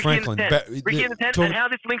 But Buddy Ricky Franklin. Ricky and the 10, and how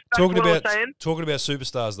this links back to what I was saying. Talking about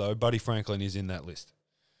superstars, though, Buddy Franklin is in that list.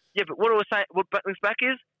 Yeah, but what I was saying, what links back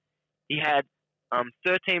is, he had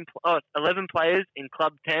 11 players in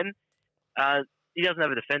Club 10. He doesn't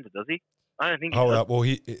have a defender, does he? I don't think he does. Well,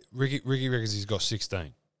 Ricky reckons he's got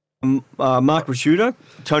 16. Mark Rashuda,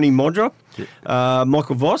 Tony Modra,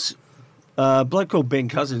 Michael Voss, a bloke called Ben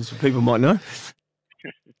Cousins, people might know.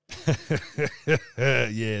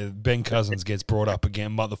 Yeah, Ben Cousins gets brought up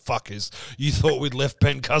again, motherfuckers. You thought we'd left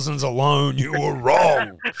Ben Cousins alone. You were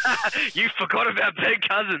wrong. You forgot about Ben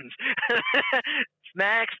Cousins.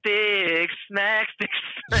 Snack sticks.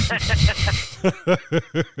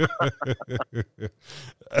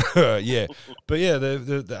 Yeah, but yeah,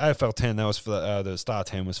 the AFL 10 that was for the Star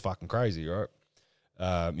 10 was fucking crazy, right?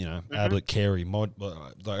 Ablett, Carey,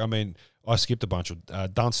 I skipped a bunch of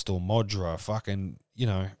Dunstall, Modra, fucking,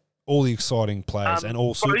 all the exciting players and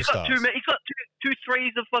all superstars. He's got two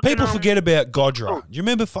threes of fucking. People forget about Godra. Do you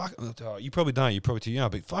remember you probably don't. You're probably too young,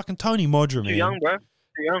 but fucking Tony Modra, man. Too young, bro.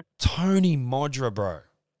 Tony Modra, bro.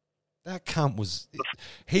 That cunt was.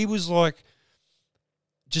 He was like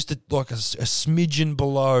just a smidgen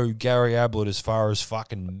below Gary Ablett as far as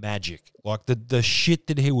fucking magic. Like the shit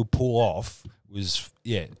that he would pull off was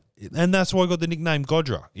and that's why I got the nickname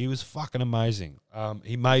Godra. He was fucking amazing.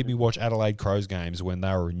 He made me watch Adelaide Crows games when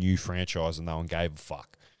they were a new franchise and no one gave a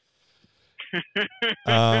fuck.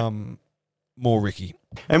 More Ricky.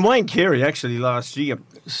 And Wayne Carey actually last year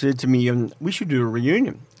said to me, we should do a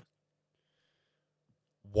reunion.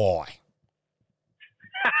 Why?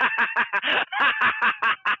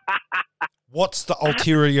 What's the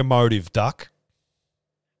ulterior motive, Duck?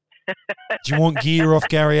 Do you want gear off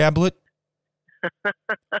Gary Ablett? How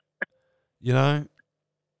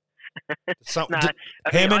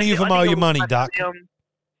many of them owe you money, Duck? He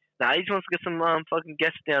just wants to get some fucking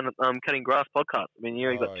guests down at Cutting Grass podcast. I mean,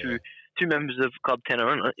 you got two members of Club 10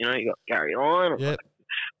 on it. You got Gary on,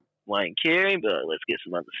 Wayne Carey, but let's get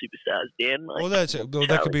some other superstars down. Well,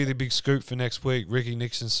 that could be the big scoop for next week. Ricky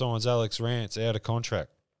Nixon signs Alex Rance out of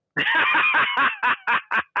contract.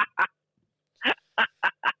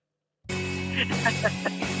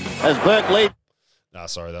 As Berkeley. No,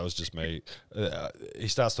 sorry, that was just me. He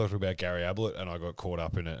starts talking about Gary Ablett, and I got caught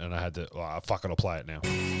up in it, and I had to, fuck it, I'll play it now.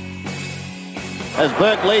 As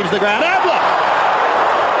Burke leaves the ground,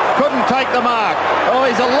 Ablett couldn't take the mark. Oh,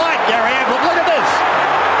 he's a light, Gary Ablett. Look at this.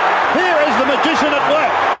 Here is the magician at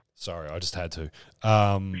work. Sorry, I just had to.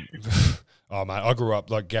 Oh, mate, I grew up,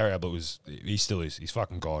 Gary Ablett he still is. He's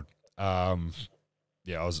fucking God. I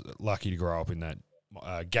was lucky to grow up in that.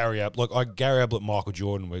 Gary Ablett, Michael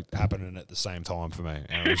Jordan were happening at the same time for me,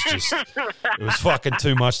 and it was just it was fucking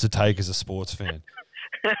too much to take as a sports fan.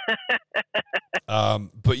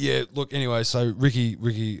 But yeah, look. Anyway, so Ricky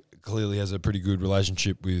clearly has a pretty good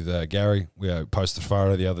relationship with Gary. We posted a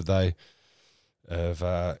photo the other day of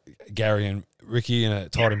Gary and Ricky in a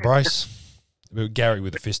tight embrace. Gary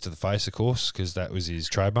with a fist to the face, of course, because that was his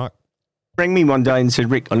trademark. Rang me one day and said,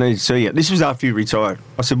 Rick, I need to see you. This was after you retired.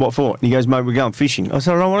 I said, what for? And he goes, mate, we're going fishing. I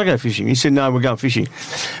said, I don't want to go fishing. He said, no, we're going fishing.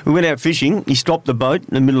 We went out fishing. He stopped the boat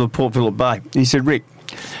in the middle of Port Phillip Bay. He said, Rick,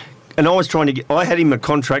 and I was trying to I had him a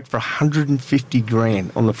contract for 150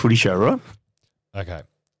 grand on the Footy Show, right? Okay.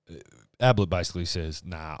 Ablett basically says,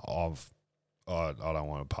 nah, I don't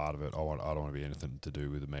want a part of it. I don't want to be anything to do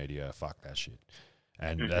with the media. Fuck that shit.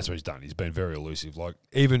 And that's what he's done. He's been very elusive. Like,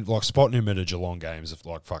 even like spotting him at a Geelong game is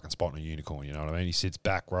like fucking spotting a unicorn, you know what I mean? He sits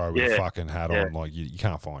back row with a fucking hat on, like you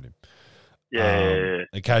can't find him.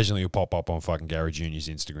 Occasionally he'll pop up on fucking Gary Jr.'s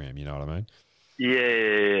Instagram, you know what I mean?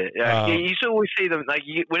 Yeah. You should always see them, like,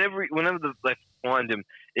 whenever they find him,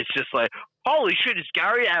 it's just like, holy shit, it's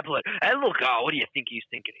Gary Ablett. And look, what do you think he's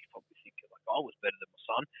thinking? He's probably thinking, like, I was better than my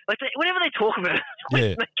son. Like, whenever they talk about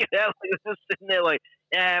it, they get out, like, they're sitting there like,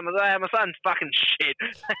 yeah, my son's fucking shit.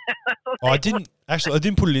 I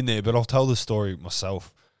didn't put it in there, but I'll tell the story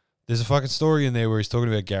myself. There's a fucking story in there where he's talking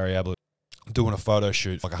about Gary Ablett doing a photo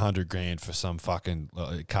shoot, like 100 grand for some fucking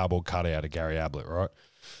cardboard cutout of Gary Ablett, right?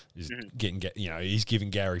 He's he's giving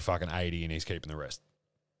Gary fucking 80 and he's keeping the rest.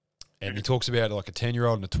 And he talks about like a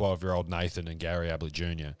 10-year-old and a 12-year-old Nathan and Gary Ablett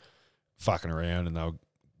Jr. fucking around, and they were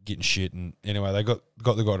getting shit. And anyway, they got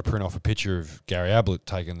the guy to print off a picture of Gary Ablett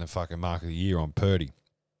taking the fucking Mark of the Year on Purdy.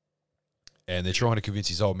 And they're trying to convince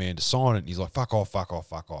his old man to sign it. And he's like, fuck off, fuck off,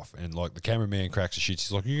 fuck off. And like the cameraman cracks the shit.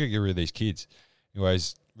 He's like, you got to get rid of these kids.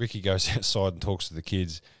 Anyways, Ricky goes outside and talks to the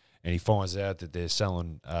kids, and he finds out that they're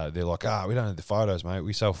selling, they're like, we don't need the photos, mate.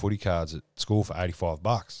 We sell footy cards at school for $85.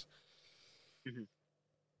 Mm-hmm.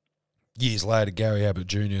 Years later, Gary Ablett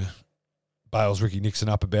Jr. bails Ricky Nixon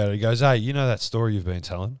up about it. He goes, hey, you know that story you've been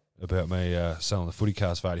telling about me selling the footy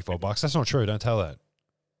cards for $85? That's not true. Don't tell that.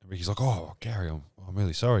 And Ricky's like, oh, Gary, I'm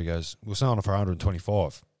really sorry. He goes, we're selling it for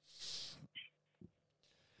 $125.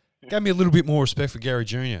 Gave me a little bit more respect for Gary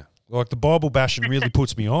Jr. Like, the Bible bashing really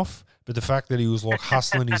puts me off, but the fact that he was, like,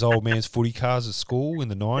 hustling his old man's footy cards at school in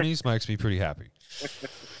the 90s makes me pretty happy.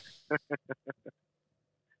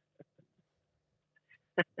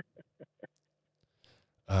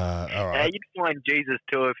 All right. You'd find Jesus,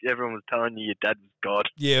 too, if everyone was telling you your dad was God.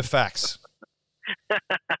 Yeah, facts.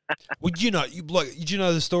 Well, did you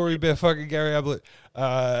know the story about fucking Gary Ablett,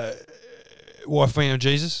 wife found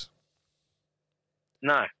Jesus?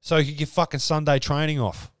 No. So he could get fucking Sunday training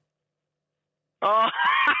off. Oh.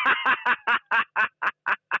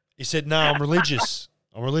 He said, no, I'm religious.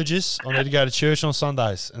 I need to go to church on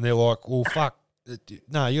Sundays. And they're like, well, fuck.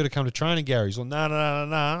 No, you got to come to training, Gary. He's like, no.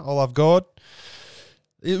 I love God.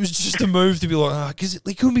 It was just a move to be like, because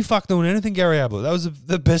he couldn't be fucked doing anything, Gary Ablett. That was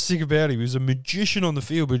the best thing about him. He was a magician on the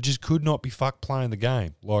field, but just could not be fucked playing the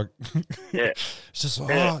game. Like, it's just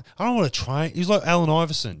like, I don't want to train. He's like Allen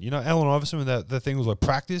Iverson. You know, Allen Iverson, when that thing was like,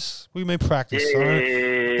 practice? What do you mean practice?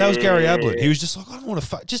 That was Gary Ablett. He was just like, I don't want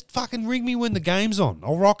to just fucking ring me when the game's on.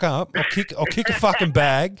 I'll rock up. I'll kick a fucking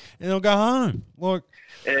bag, and I'll go home. Like,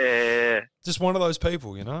 just one of those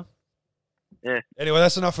people, you know? Yeah. Anyway,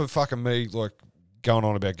 that's enough of fucking me, like, going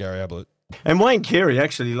on about Gary Ablett. And Wayne Carey,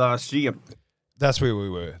 actually, last year. That's where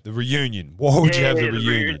we were. The reunion. Why would you have the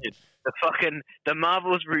reunion? The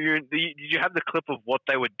Marvelous reunion. Did you have the clip of what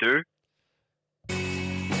they would do?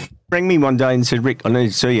 Rang me one day and said, Rick, I need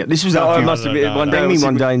to see you. This was after must have been one day. Rang me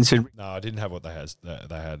one day and said, no, I didn't have what they had.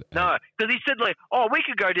 No, because he said, like, we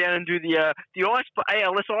could go down and do the ALS ice.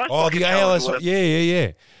 Oh, the ALS. Yeah.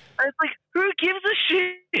 And it's like, who gives a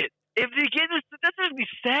shit? If you get this, that's going to be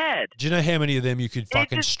sad. Do you know how many of them you could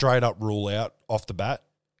fucking straight up rule out off the bat?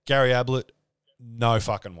 Gary Ablett, no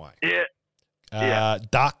fucking way. Yeah.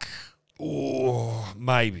 Duck,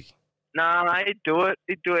 maybe. Nah, he'd do it.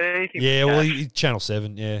 He'd do anything. Yeah, well, Channel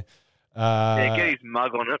 7, yeah. Get his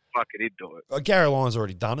mug on it. Fuck it, he'd do it. Gary Lyon's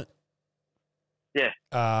already done it. Yeah.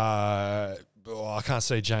 I can't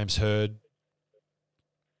see James Hird.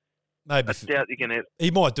 Maybe. I doubt you can. He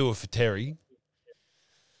might do it for Terry.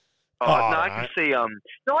 I can see. I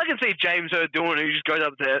can see James Hird doing it. He just goes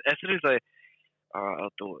up to Essendon and say, "All right, I'll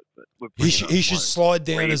do it." But he should slide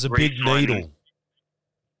down as a big needle.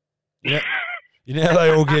 Yeah, you know how they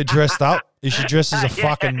all get dressed up. He should dress as a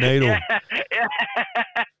fucking needle.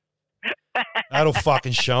 That'll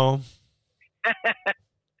fucking show him.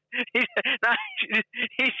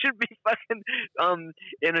 He should be fucking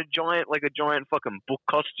in a giant fucking book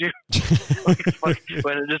costume.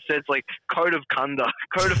 When it just says like code of conduct,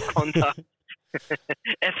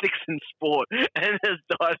 ethics in sport, and just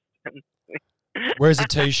dives. Wears a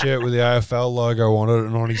t-shirt with the AFL logo on it,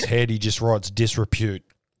 and on his head he just writes disrepute.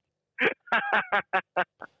 All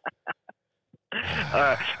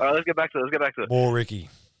right, let's get back to it. More Ricky.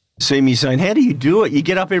 See me saying, how do you do it? You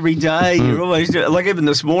get up every day. You're always like, even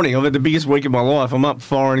this morning, I've had the biggest week of my life. I'm up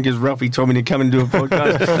firing because Ruffy told me to come and do a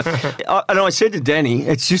podcast. And I said to Danny,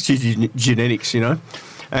 it's just your genetics, you know.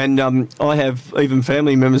 And I have even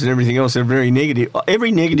family members and everything else that are very negative.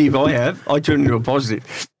 Every negative I have, I turn into a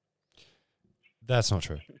positive. That's not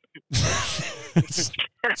true. It's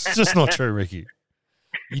just not true, Ricky.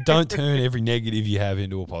 You don't turn every negative you have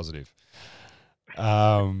into a positive.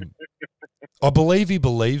 I believe he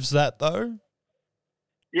believes that, though.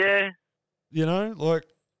 Yeah. You know, like,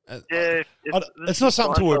 yeah, it's not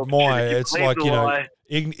something to admire. Shit. It's like, you know,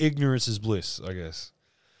 ignorance is bliss, I guess.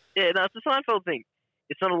 Yeah, no, it's a Seinfeld thing.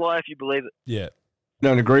 It's not a lie if you believe it. Yeah.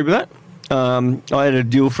 Don't agree with that. I had a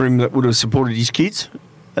deal for him that would have supported his kids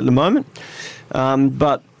at the moment.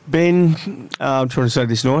 But Ben, I'm trying to say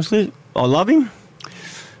this nicely, I love him,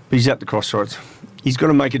 but he's at the crossroads. He's got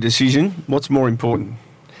to make a decision. What's more important,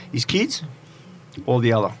 his kids or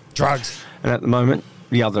the other? Drugs. And at the moment,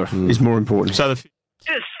 the other is more important. So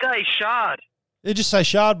Just say Shard. Yeah, just say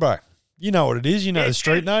Shard, bro. You know what it is. You know the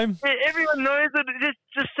street name. Yeah, everyone knows that.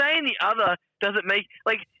 Just saying the other doesn't make,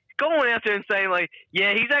 like, going out there and saying, like,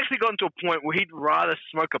 yeah, he's actually gotten to a point where he'd rather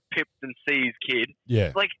smoke a pip than see his kid.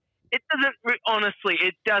 Yeah. Like, it doesn't, honestly,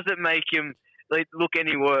 it doesn't make him like look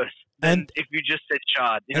any worse than if you just said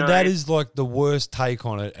Shard. You know And that is like the worst take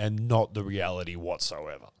on it and not the reality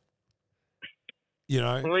whatsoever. You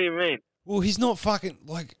know? What do you mean? Well, he's not fucking,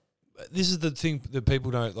 like, this is the thing that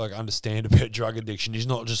people don't, like, understand about drug addiction. He's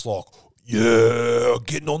not just like, yeah,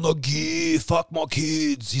 getting on the gear, fuck my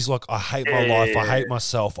kids. He's like, I hate my life. I hate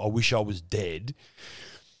myself. I wish I was dead.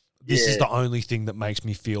 This is the only thing that makes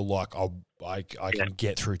me feel like I can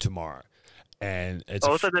get through tomorrow. And it's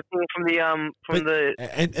also the thing from the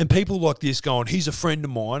and people like this going, he's a friend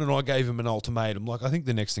of mine, and I gave him an ultimatum. Like, I think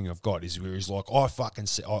the next thing I've got is where he's like, I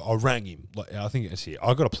rang him. Like, I think it's here.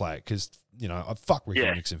 I got to play it because, you know, I fuck Ricky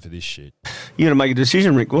Nixon for this shit. You got to make a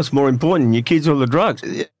decision, Rick. What's more important, your kids or the drugs?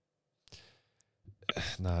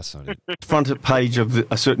 No, that's not it. Front page of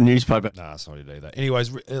a certain newspaper. No, that's not it either.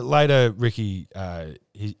 Anyways, later, Ricky,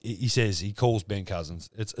 he says he calls Ben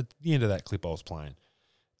Cousins. It's at the end of that clip I was playing.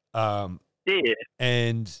 Yeah.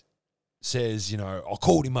 And says, you know, I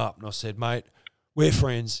called him up and I said, mate, we're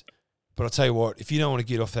friends, but I'll tell you what, if you don't want to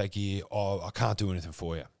get off that gear, I can't do anything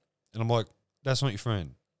for you. And I'm like, that's not your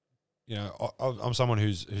friend. You know, I'm someone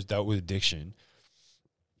who's dealt with addiction.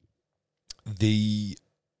 The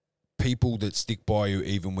people that stick by you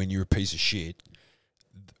even when you're a piece of shit,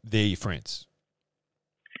 they're your friends.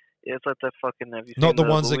 Yeah, it's like that fucking... Have you Not seen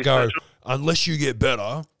the ones that go, special? unless you get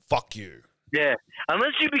better, fuck you. Yeah,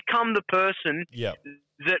 unless you become the person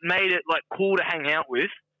that made it, like, cool to hang out with.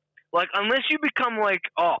 Like, unless you become, like,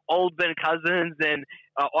 old Ben Cousins, then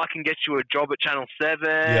I can get you a job at Channel 7,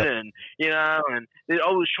 and, you know, and I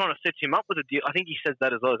was trying to set him up with a deal. I think he says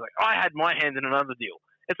that as well. He's like, I had my hand in another deal.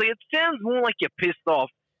 It's like, it sounds more like you're pissed off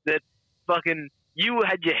that fucking you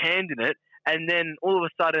had your hand in it, and then all of a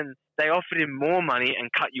sudden they offered him more money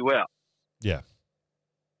and cut you out. Yeah.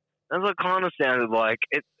 That's what it kind of sounded like.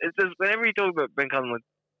 It's just, whenever you talk about Ben Cousins,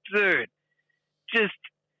 I'm like, dude,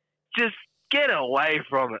 just get away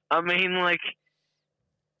from it. I mean, like,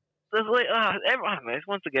 it's like, I don't know,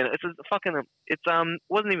 once again, it's a fucking,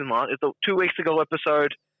 wasn't even long. It's a 2 weeks ago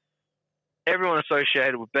episode. Everyone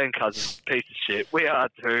associated with Ben Cousins, piece of shit. We are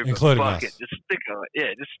too, including but us. It. Just stick away.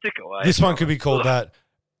 Yeah, just stick away. This one could be called that,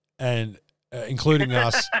 and including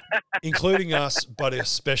us, but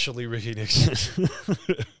especially Ricky Nixon.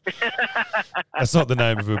 That's not the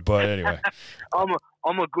name of it, but anyway. I'm a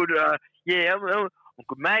good, I'm a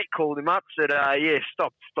good mate. Called him up, said,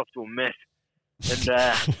 stop doing meth.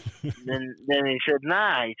 And then he said,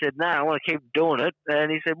 nah. He said, nah, I want to keep doing it.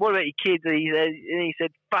 And he said, what about your kids? And he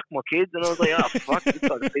said, fuck my kids. And I was like, oh, fuck, this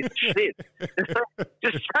guy's a piece of shit.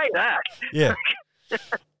 Just say that. Yeah.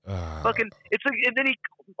 Fucking, it's like, and then he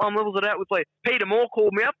levels it out with, like, Peter Moore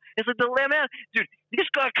called me up. It's like, dude, this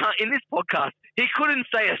guy can't, in this podcast, he couldn't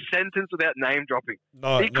say a sentence without name dropping.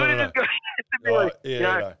 He couldn't just go,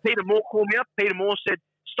 Peter Moore called me up. Peter Moore said,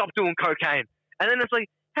 stop doing cocaine. And then it's like,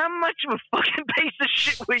 how much of a fucking piece of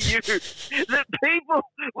shit were you that people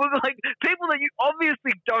were like, people that you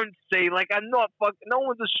obviously don't see, like, are not fucking, no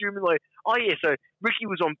one's assuming, like, oh yeah, so Ricky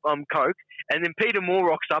was on coke, and then Peter Moore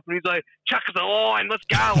rocks up and he's like, chuck the line, let's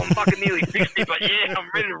go, I'm fucking nearly 60, but yeah, I'm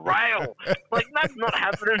ready to rail. Like, that's not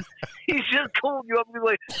happening. He's just called you up and he's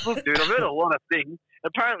like, look, dude, I've heard a lot of things.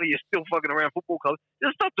 Apparently you're still fucking around football clubs.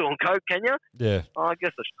 Just stop doing coke, can you? Yeah. Oh, I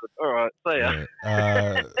guess I should. All right, see ya.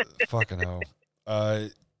 Fucking hell.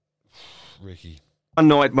 Ricky. One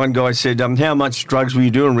night, one guy said, how much drugs were you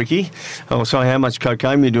doing, Ricky? I said, how much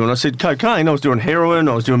cocaine were you doing? I said, cocaine. I was doing heroin,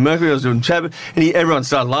 I was doing mercury, I was doing tablet. And everyone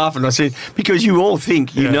started laughing. I said, because you all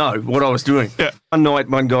think you know what I was doing. Yeah. One night,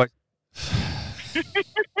 one guy...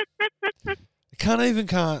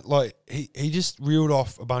 he just reeled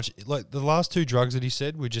off a bunch of, like, the last two drugs that he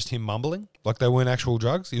said were just him mumbling, like they weren't actual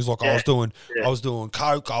drugs. He was like, I was doing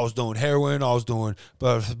coke, I was doing heroin, I was doing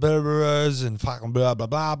burgers and fucking blah blah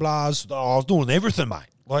blah blahs. I was doing everything, mate.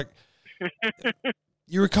 Like,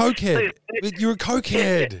 you're a cokehead. You're a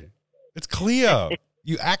cokehead. It's clear.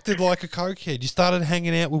 You acted like a cokehead. You started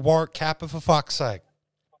hanging out with Warwick Kappa, for fuck's sake.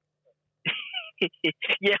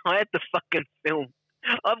 Yeah, I had the fucking film.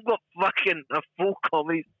 I've got fucking a full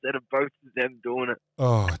comedy set of both of them doing it.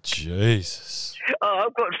 Oh, Jesus. Oh,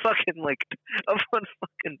 I've got fucking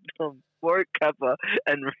Warwick Kappa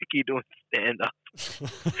and Ricky doing stand-up.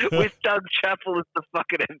 With Doug Chappell as the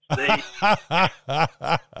fucking MC.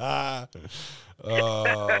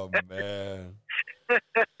 Oh, man.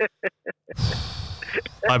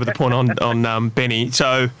 Over the point on Benny.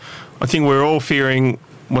 So I think we're all fearing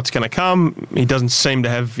what's going to come. He doesn't seem to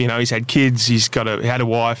have, he's had kids, he had a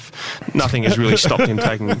wife. Nothing has really stopped him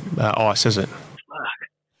taking ice, has it? Fuck.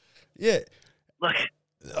 Yeah. Like,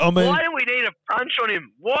 I mean, why do we need a punch on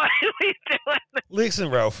him? Why are we doing that? Listen,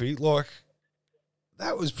 Ralphie, like,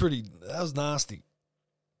 that was nasty.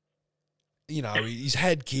 He's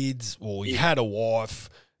had kids, or he had a wife,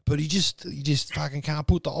 but he just fucking can't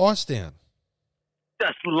put the ice down.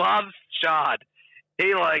 Just loves Shard. He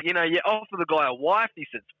you offer the guy a wife, he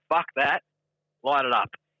says, fuck that, light it up.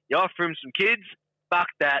 You offer him some kids, fuck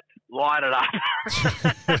that, light it up.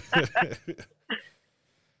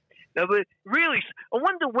 No, but really, I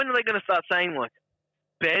wonder when are they going to start saying, like,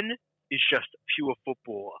 Ben is just a pure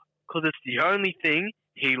footballer, because it's the only thing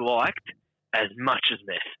he liked as much as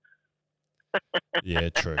meth. Yeah,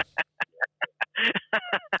 true.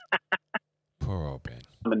 Poor old Ben.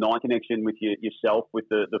 Number 9 connection with yourself, with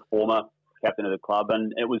the former captain of the club,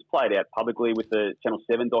 and it was played out publicly with the Channel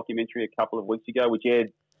 7 documentary a couple of weeks ago, which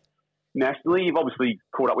aired nationally. You've obviously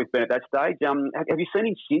caught up with Ben at that stage. Have you seen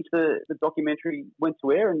him since the documentary went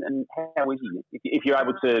to air, and how is he? If you're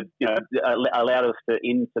able to, allow us to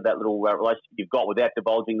into that little relationship you've got without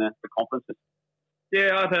divulging the conferences.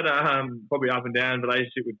 Yeah, I've had a probably up and down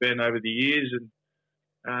relationship with Ben over the years, and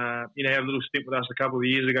had a little stint with us a couple of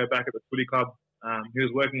years ago back at the footy club. He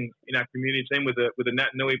was working in our community team with the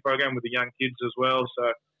Nat Nui program with the young kids as well.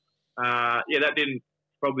 So, that didn't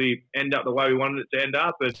probably end up the way we wanted it to end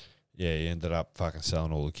up. But yeah, he ended up fucking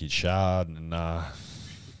selling all the kids Shard. And,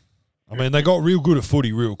 they got real good at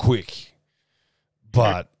footy real quick.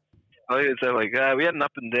 But we had an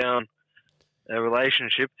up and down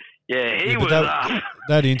relationship. Yeah, he was up.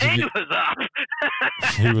 That interview, he was up.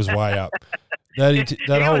 He was way up.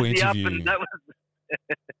 That whole interview.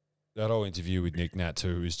 That whole interview with Nick Nat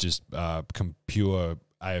too is just pure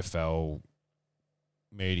AFL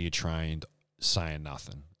media trained, saying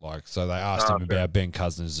nothing. Like, so they asked him about Ben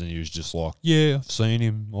Cousins, and he was just like, "Yeah, I've seen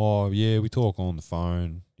him. Oh, yeah, we talk on the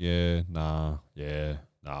phone. Yeah, nah,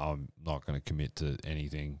 I'm not going to commit to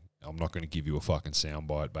anything. I'm not going to give you a fucking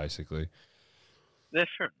soundbite, basically." That's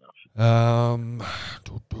fair enough.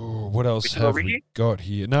 What else have we got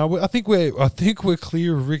here? No, I think we're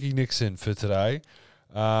clear of Ricky Nixon for today.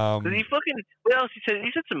 What else he said?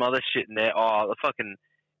 He said some other shit in there. Oh,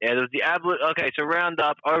 there was the Ablett. Okay, so round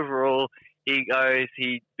up overall, he goes,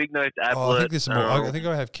 big nose to Ablett. I think there's some more. I think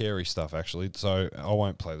I have Carey stuff actually, so I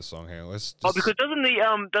won't play the song here. Let's just... because we've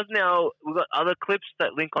got other clips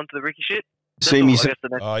that link onto the Ricky shit.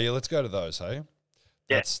 Yeah, let's go to those. Hey,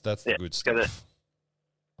 that's the good stuff.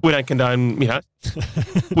 We don't condone, some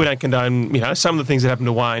of the things that happened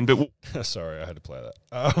to Wayne, but sorry, I had to play that.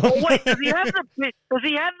 Oh, wait, does he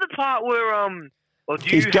have the part where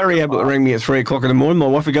if Gary Ablett rang me at 3 o'clock in the morning, my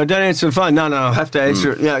wife would go, "Don't answer the phone." No, I have to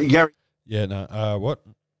answer it. Yeah, Gary. Yeah, no. What?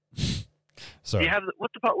 Sorry. Do you have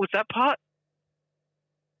what's the part? What's that part?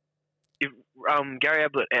 If Gary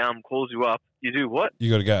Ablett calls you up, you do what? You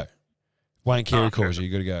got to go. Wayne Carey calls you.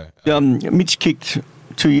 You got to go. Mitch kicked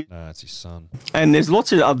 2 years. No, it's his son. And there's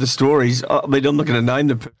lots of other stories. I mean, I'm not going to name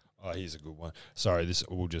them. Oh, here's a good one. Sorry,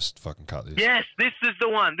 we'll just fucking cut this. Yes, this is the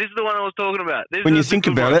one. This is the one I was talking about. When you think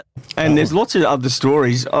about it, and there's lots of other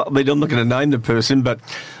stories. I mean, I'm not going to name the person, but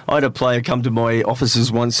I had a player come to my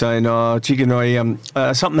offices once saying, "Chicken,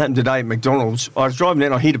 something happened today at McDonald's. I was driving out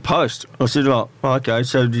and I hit a post." I said, "Oh, okay,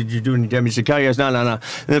 so did you do any damage to the car?" He goes, No. And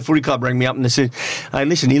the footy club rang me up and they said, "Hey,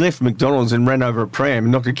 listen, he left McDonald's and ran over a pram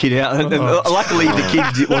and knocked a kid out." And luckily, the kid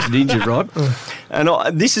wasn't injured, right? And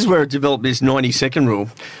this is where it developed this 90-second rule.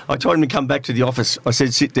 I told him to come back to the office. I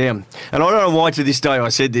said, "Sit down." And I don't know why to this day I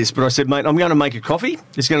said this, but I said, "Mate, I'm going to make a coffee.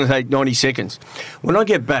 It's going to take 90 seconds. When I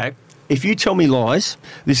get back, if you tell me lies,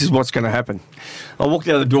 this is what's going to happen." I walked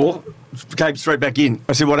out of the door, came straight back in.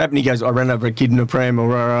 I said, "What happened?" He goes, "I ran over a kid in a pram."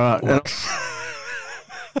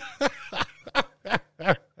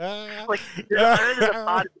 I heard there's a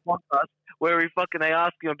part of the podcast where they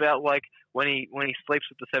ask him about like when he sleeps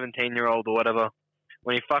with the 17-year-old or whatever.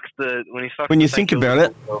 When you think about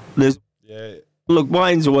it, there's look,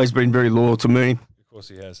 Wayne's always been very loyal to me. Of course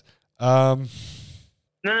he has. No.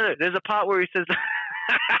 There's a part where he says,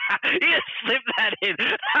 "You just slip that in."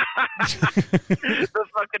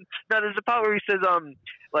 There's a part where he says,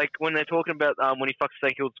 like when they're talking about when he fucks a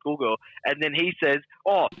stank-heeled schoolgirl, and then he says,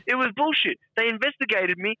 "Oh, it was bullshit. They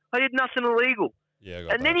investigated me. I did nothing illegal." Yeah.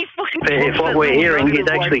 And then he fucking. If what we're hearing is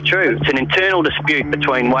actually true, it's an internal dispute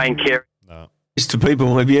between Wayne Carey. No. It's to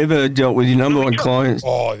people. Have you ever dealt with your number one clients?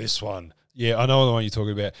 Oh, this one. Yeah, I know the one you're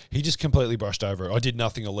talking about. He just completely brushed over it. I did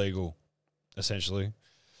nothing illegal, essentially,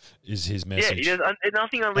 is his message. Yeah, he does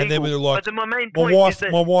nothing illegal. And then we were like, but my main point wife, is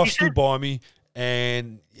that my wife stood by me,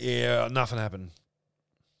 and nothing happened.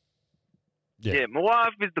 Yeah, my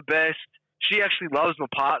wife is the best. She actually loves my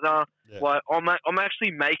partner. Yeah. Like, I'm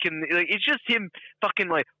actually making. Like, it's just him fucking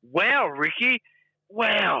like, wow, Ricky,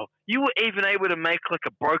 wow, you were even able to make like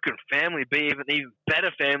a broken family be even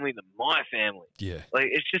better family than my family. Yeah, like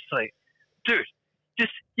it's just like, dude,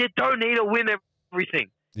 just you don't need to win everything.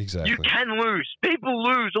 Exactly. You can lose. People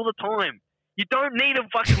lose all the time. You don't need to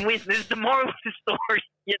fucking win. This is the moral of the story.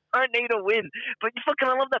 You don't need to win. But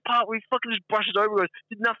I love that part where he fucking just brushes over and goes,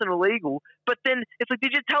 did nothing illegal. But then it's like,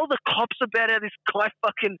 did you tell the cops about how this guy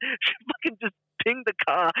fucking just pinged the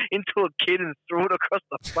car into a kid and threw it across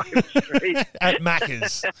the fucking street? At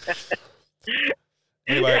Macca's.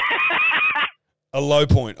 Anyway, a low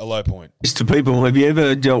point. It's to people. Have you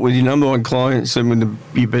ever dealt with your number one clients and with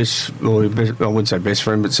your best, I wouldn't say best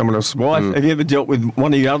friend, but someone else's wife? Have you ever dealt with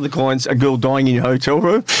one of your other clients, a girl dying in your hotel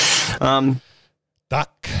room?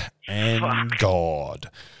 Duck and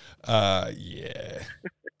God. Yeah.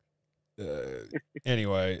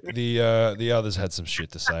 Anyway, the others had some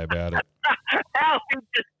shit to say about it. How he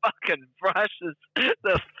just fucking brushes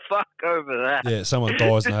the fuck over that. Yeah, someone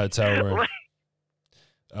dies in a hotel room.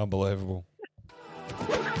 Unbelievable.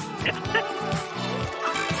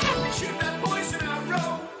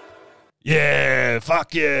 Yeah,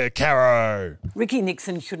 fuck yeah, Caro. Ricky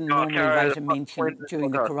Nixon shouldn't normally rate a mention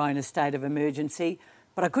during the corona state of emergency,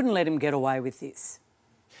 but I couldn't let him get away with this.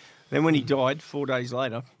 Then when he died 4 days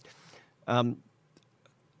later,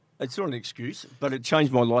 it's not an excuse, but it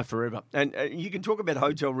changed my life forever. And you can talk about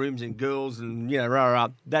hotel rooms and girls and,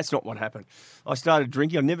 that's not what happened. I started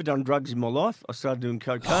drinking. I've never done drugs in my life. I started doing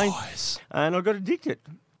cocaine and I got addicted.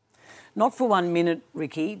 Not for 1 minute,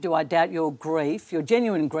 Ricky, do I doubt your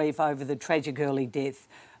genuine grief over the tragic early death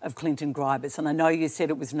of Clinton Gribus. And I know you said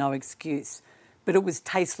it was no excuse, but it was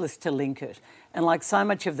tasteless to link it. And like so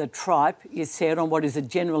much of the tripe you said on what is a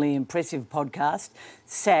generally impressive podcast,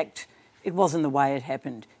 Sacked, it wasn't the way it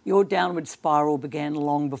happened. Your downward spiral began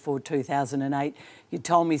long before 2008. You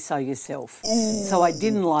told me so yourself. So I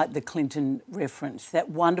didn't like the Clinton reference. That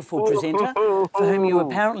wonderful presenter for whom you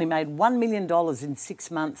apparently made $1 million in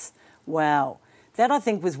 6 months. Wow. That, I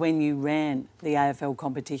think, was when you ran the AFL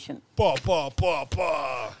competition. Bah, bah, bah,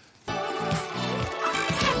 bah.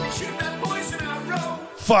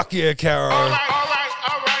 Fuck yeah, Caro. All right.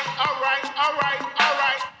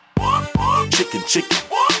 Chicken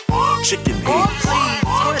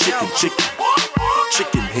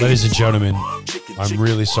head. Ladies and gentlemen, I'm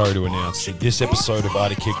really sorry to announce that this episode of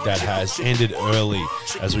Ida Kick That has ended early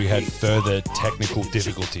as we had further technical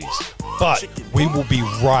difficulties. But we will be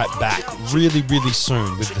right back really, really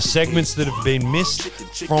soon with the segments that have been missed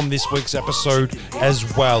from this week's episode,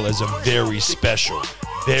 as well as a very special,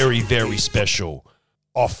 very, very special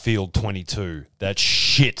Off-Field 22 that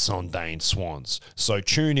shits on Dane Swans. So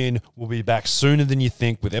tune in. We'll be back sooner than you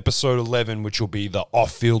think with episode 11, which will be the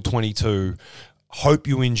Off-Field 22. Hope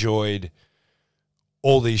you enjoyed.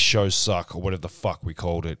 All these shows suck, or whatever the fuck we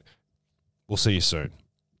called it. We'll see you soon.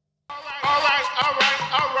 All right.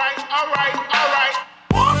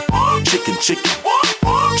 Chicken head.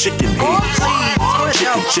 Chicken heads.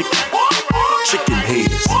 Chicken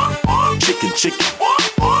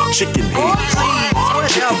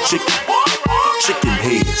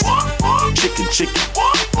heads.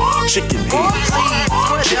 Chicken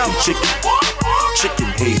heads. Chicken heads.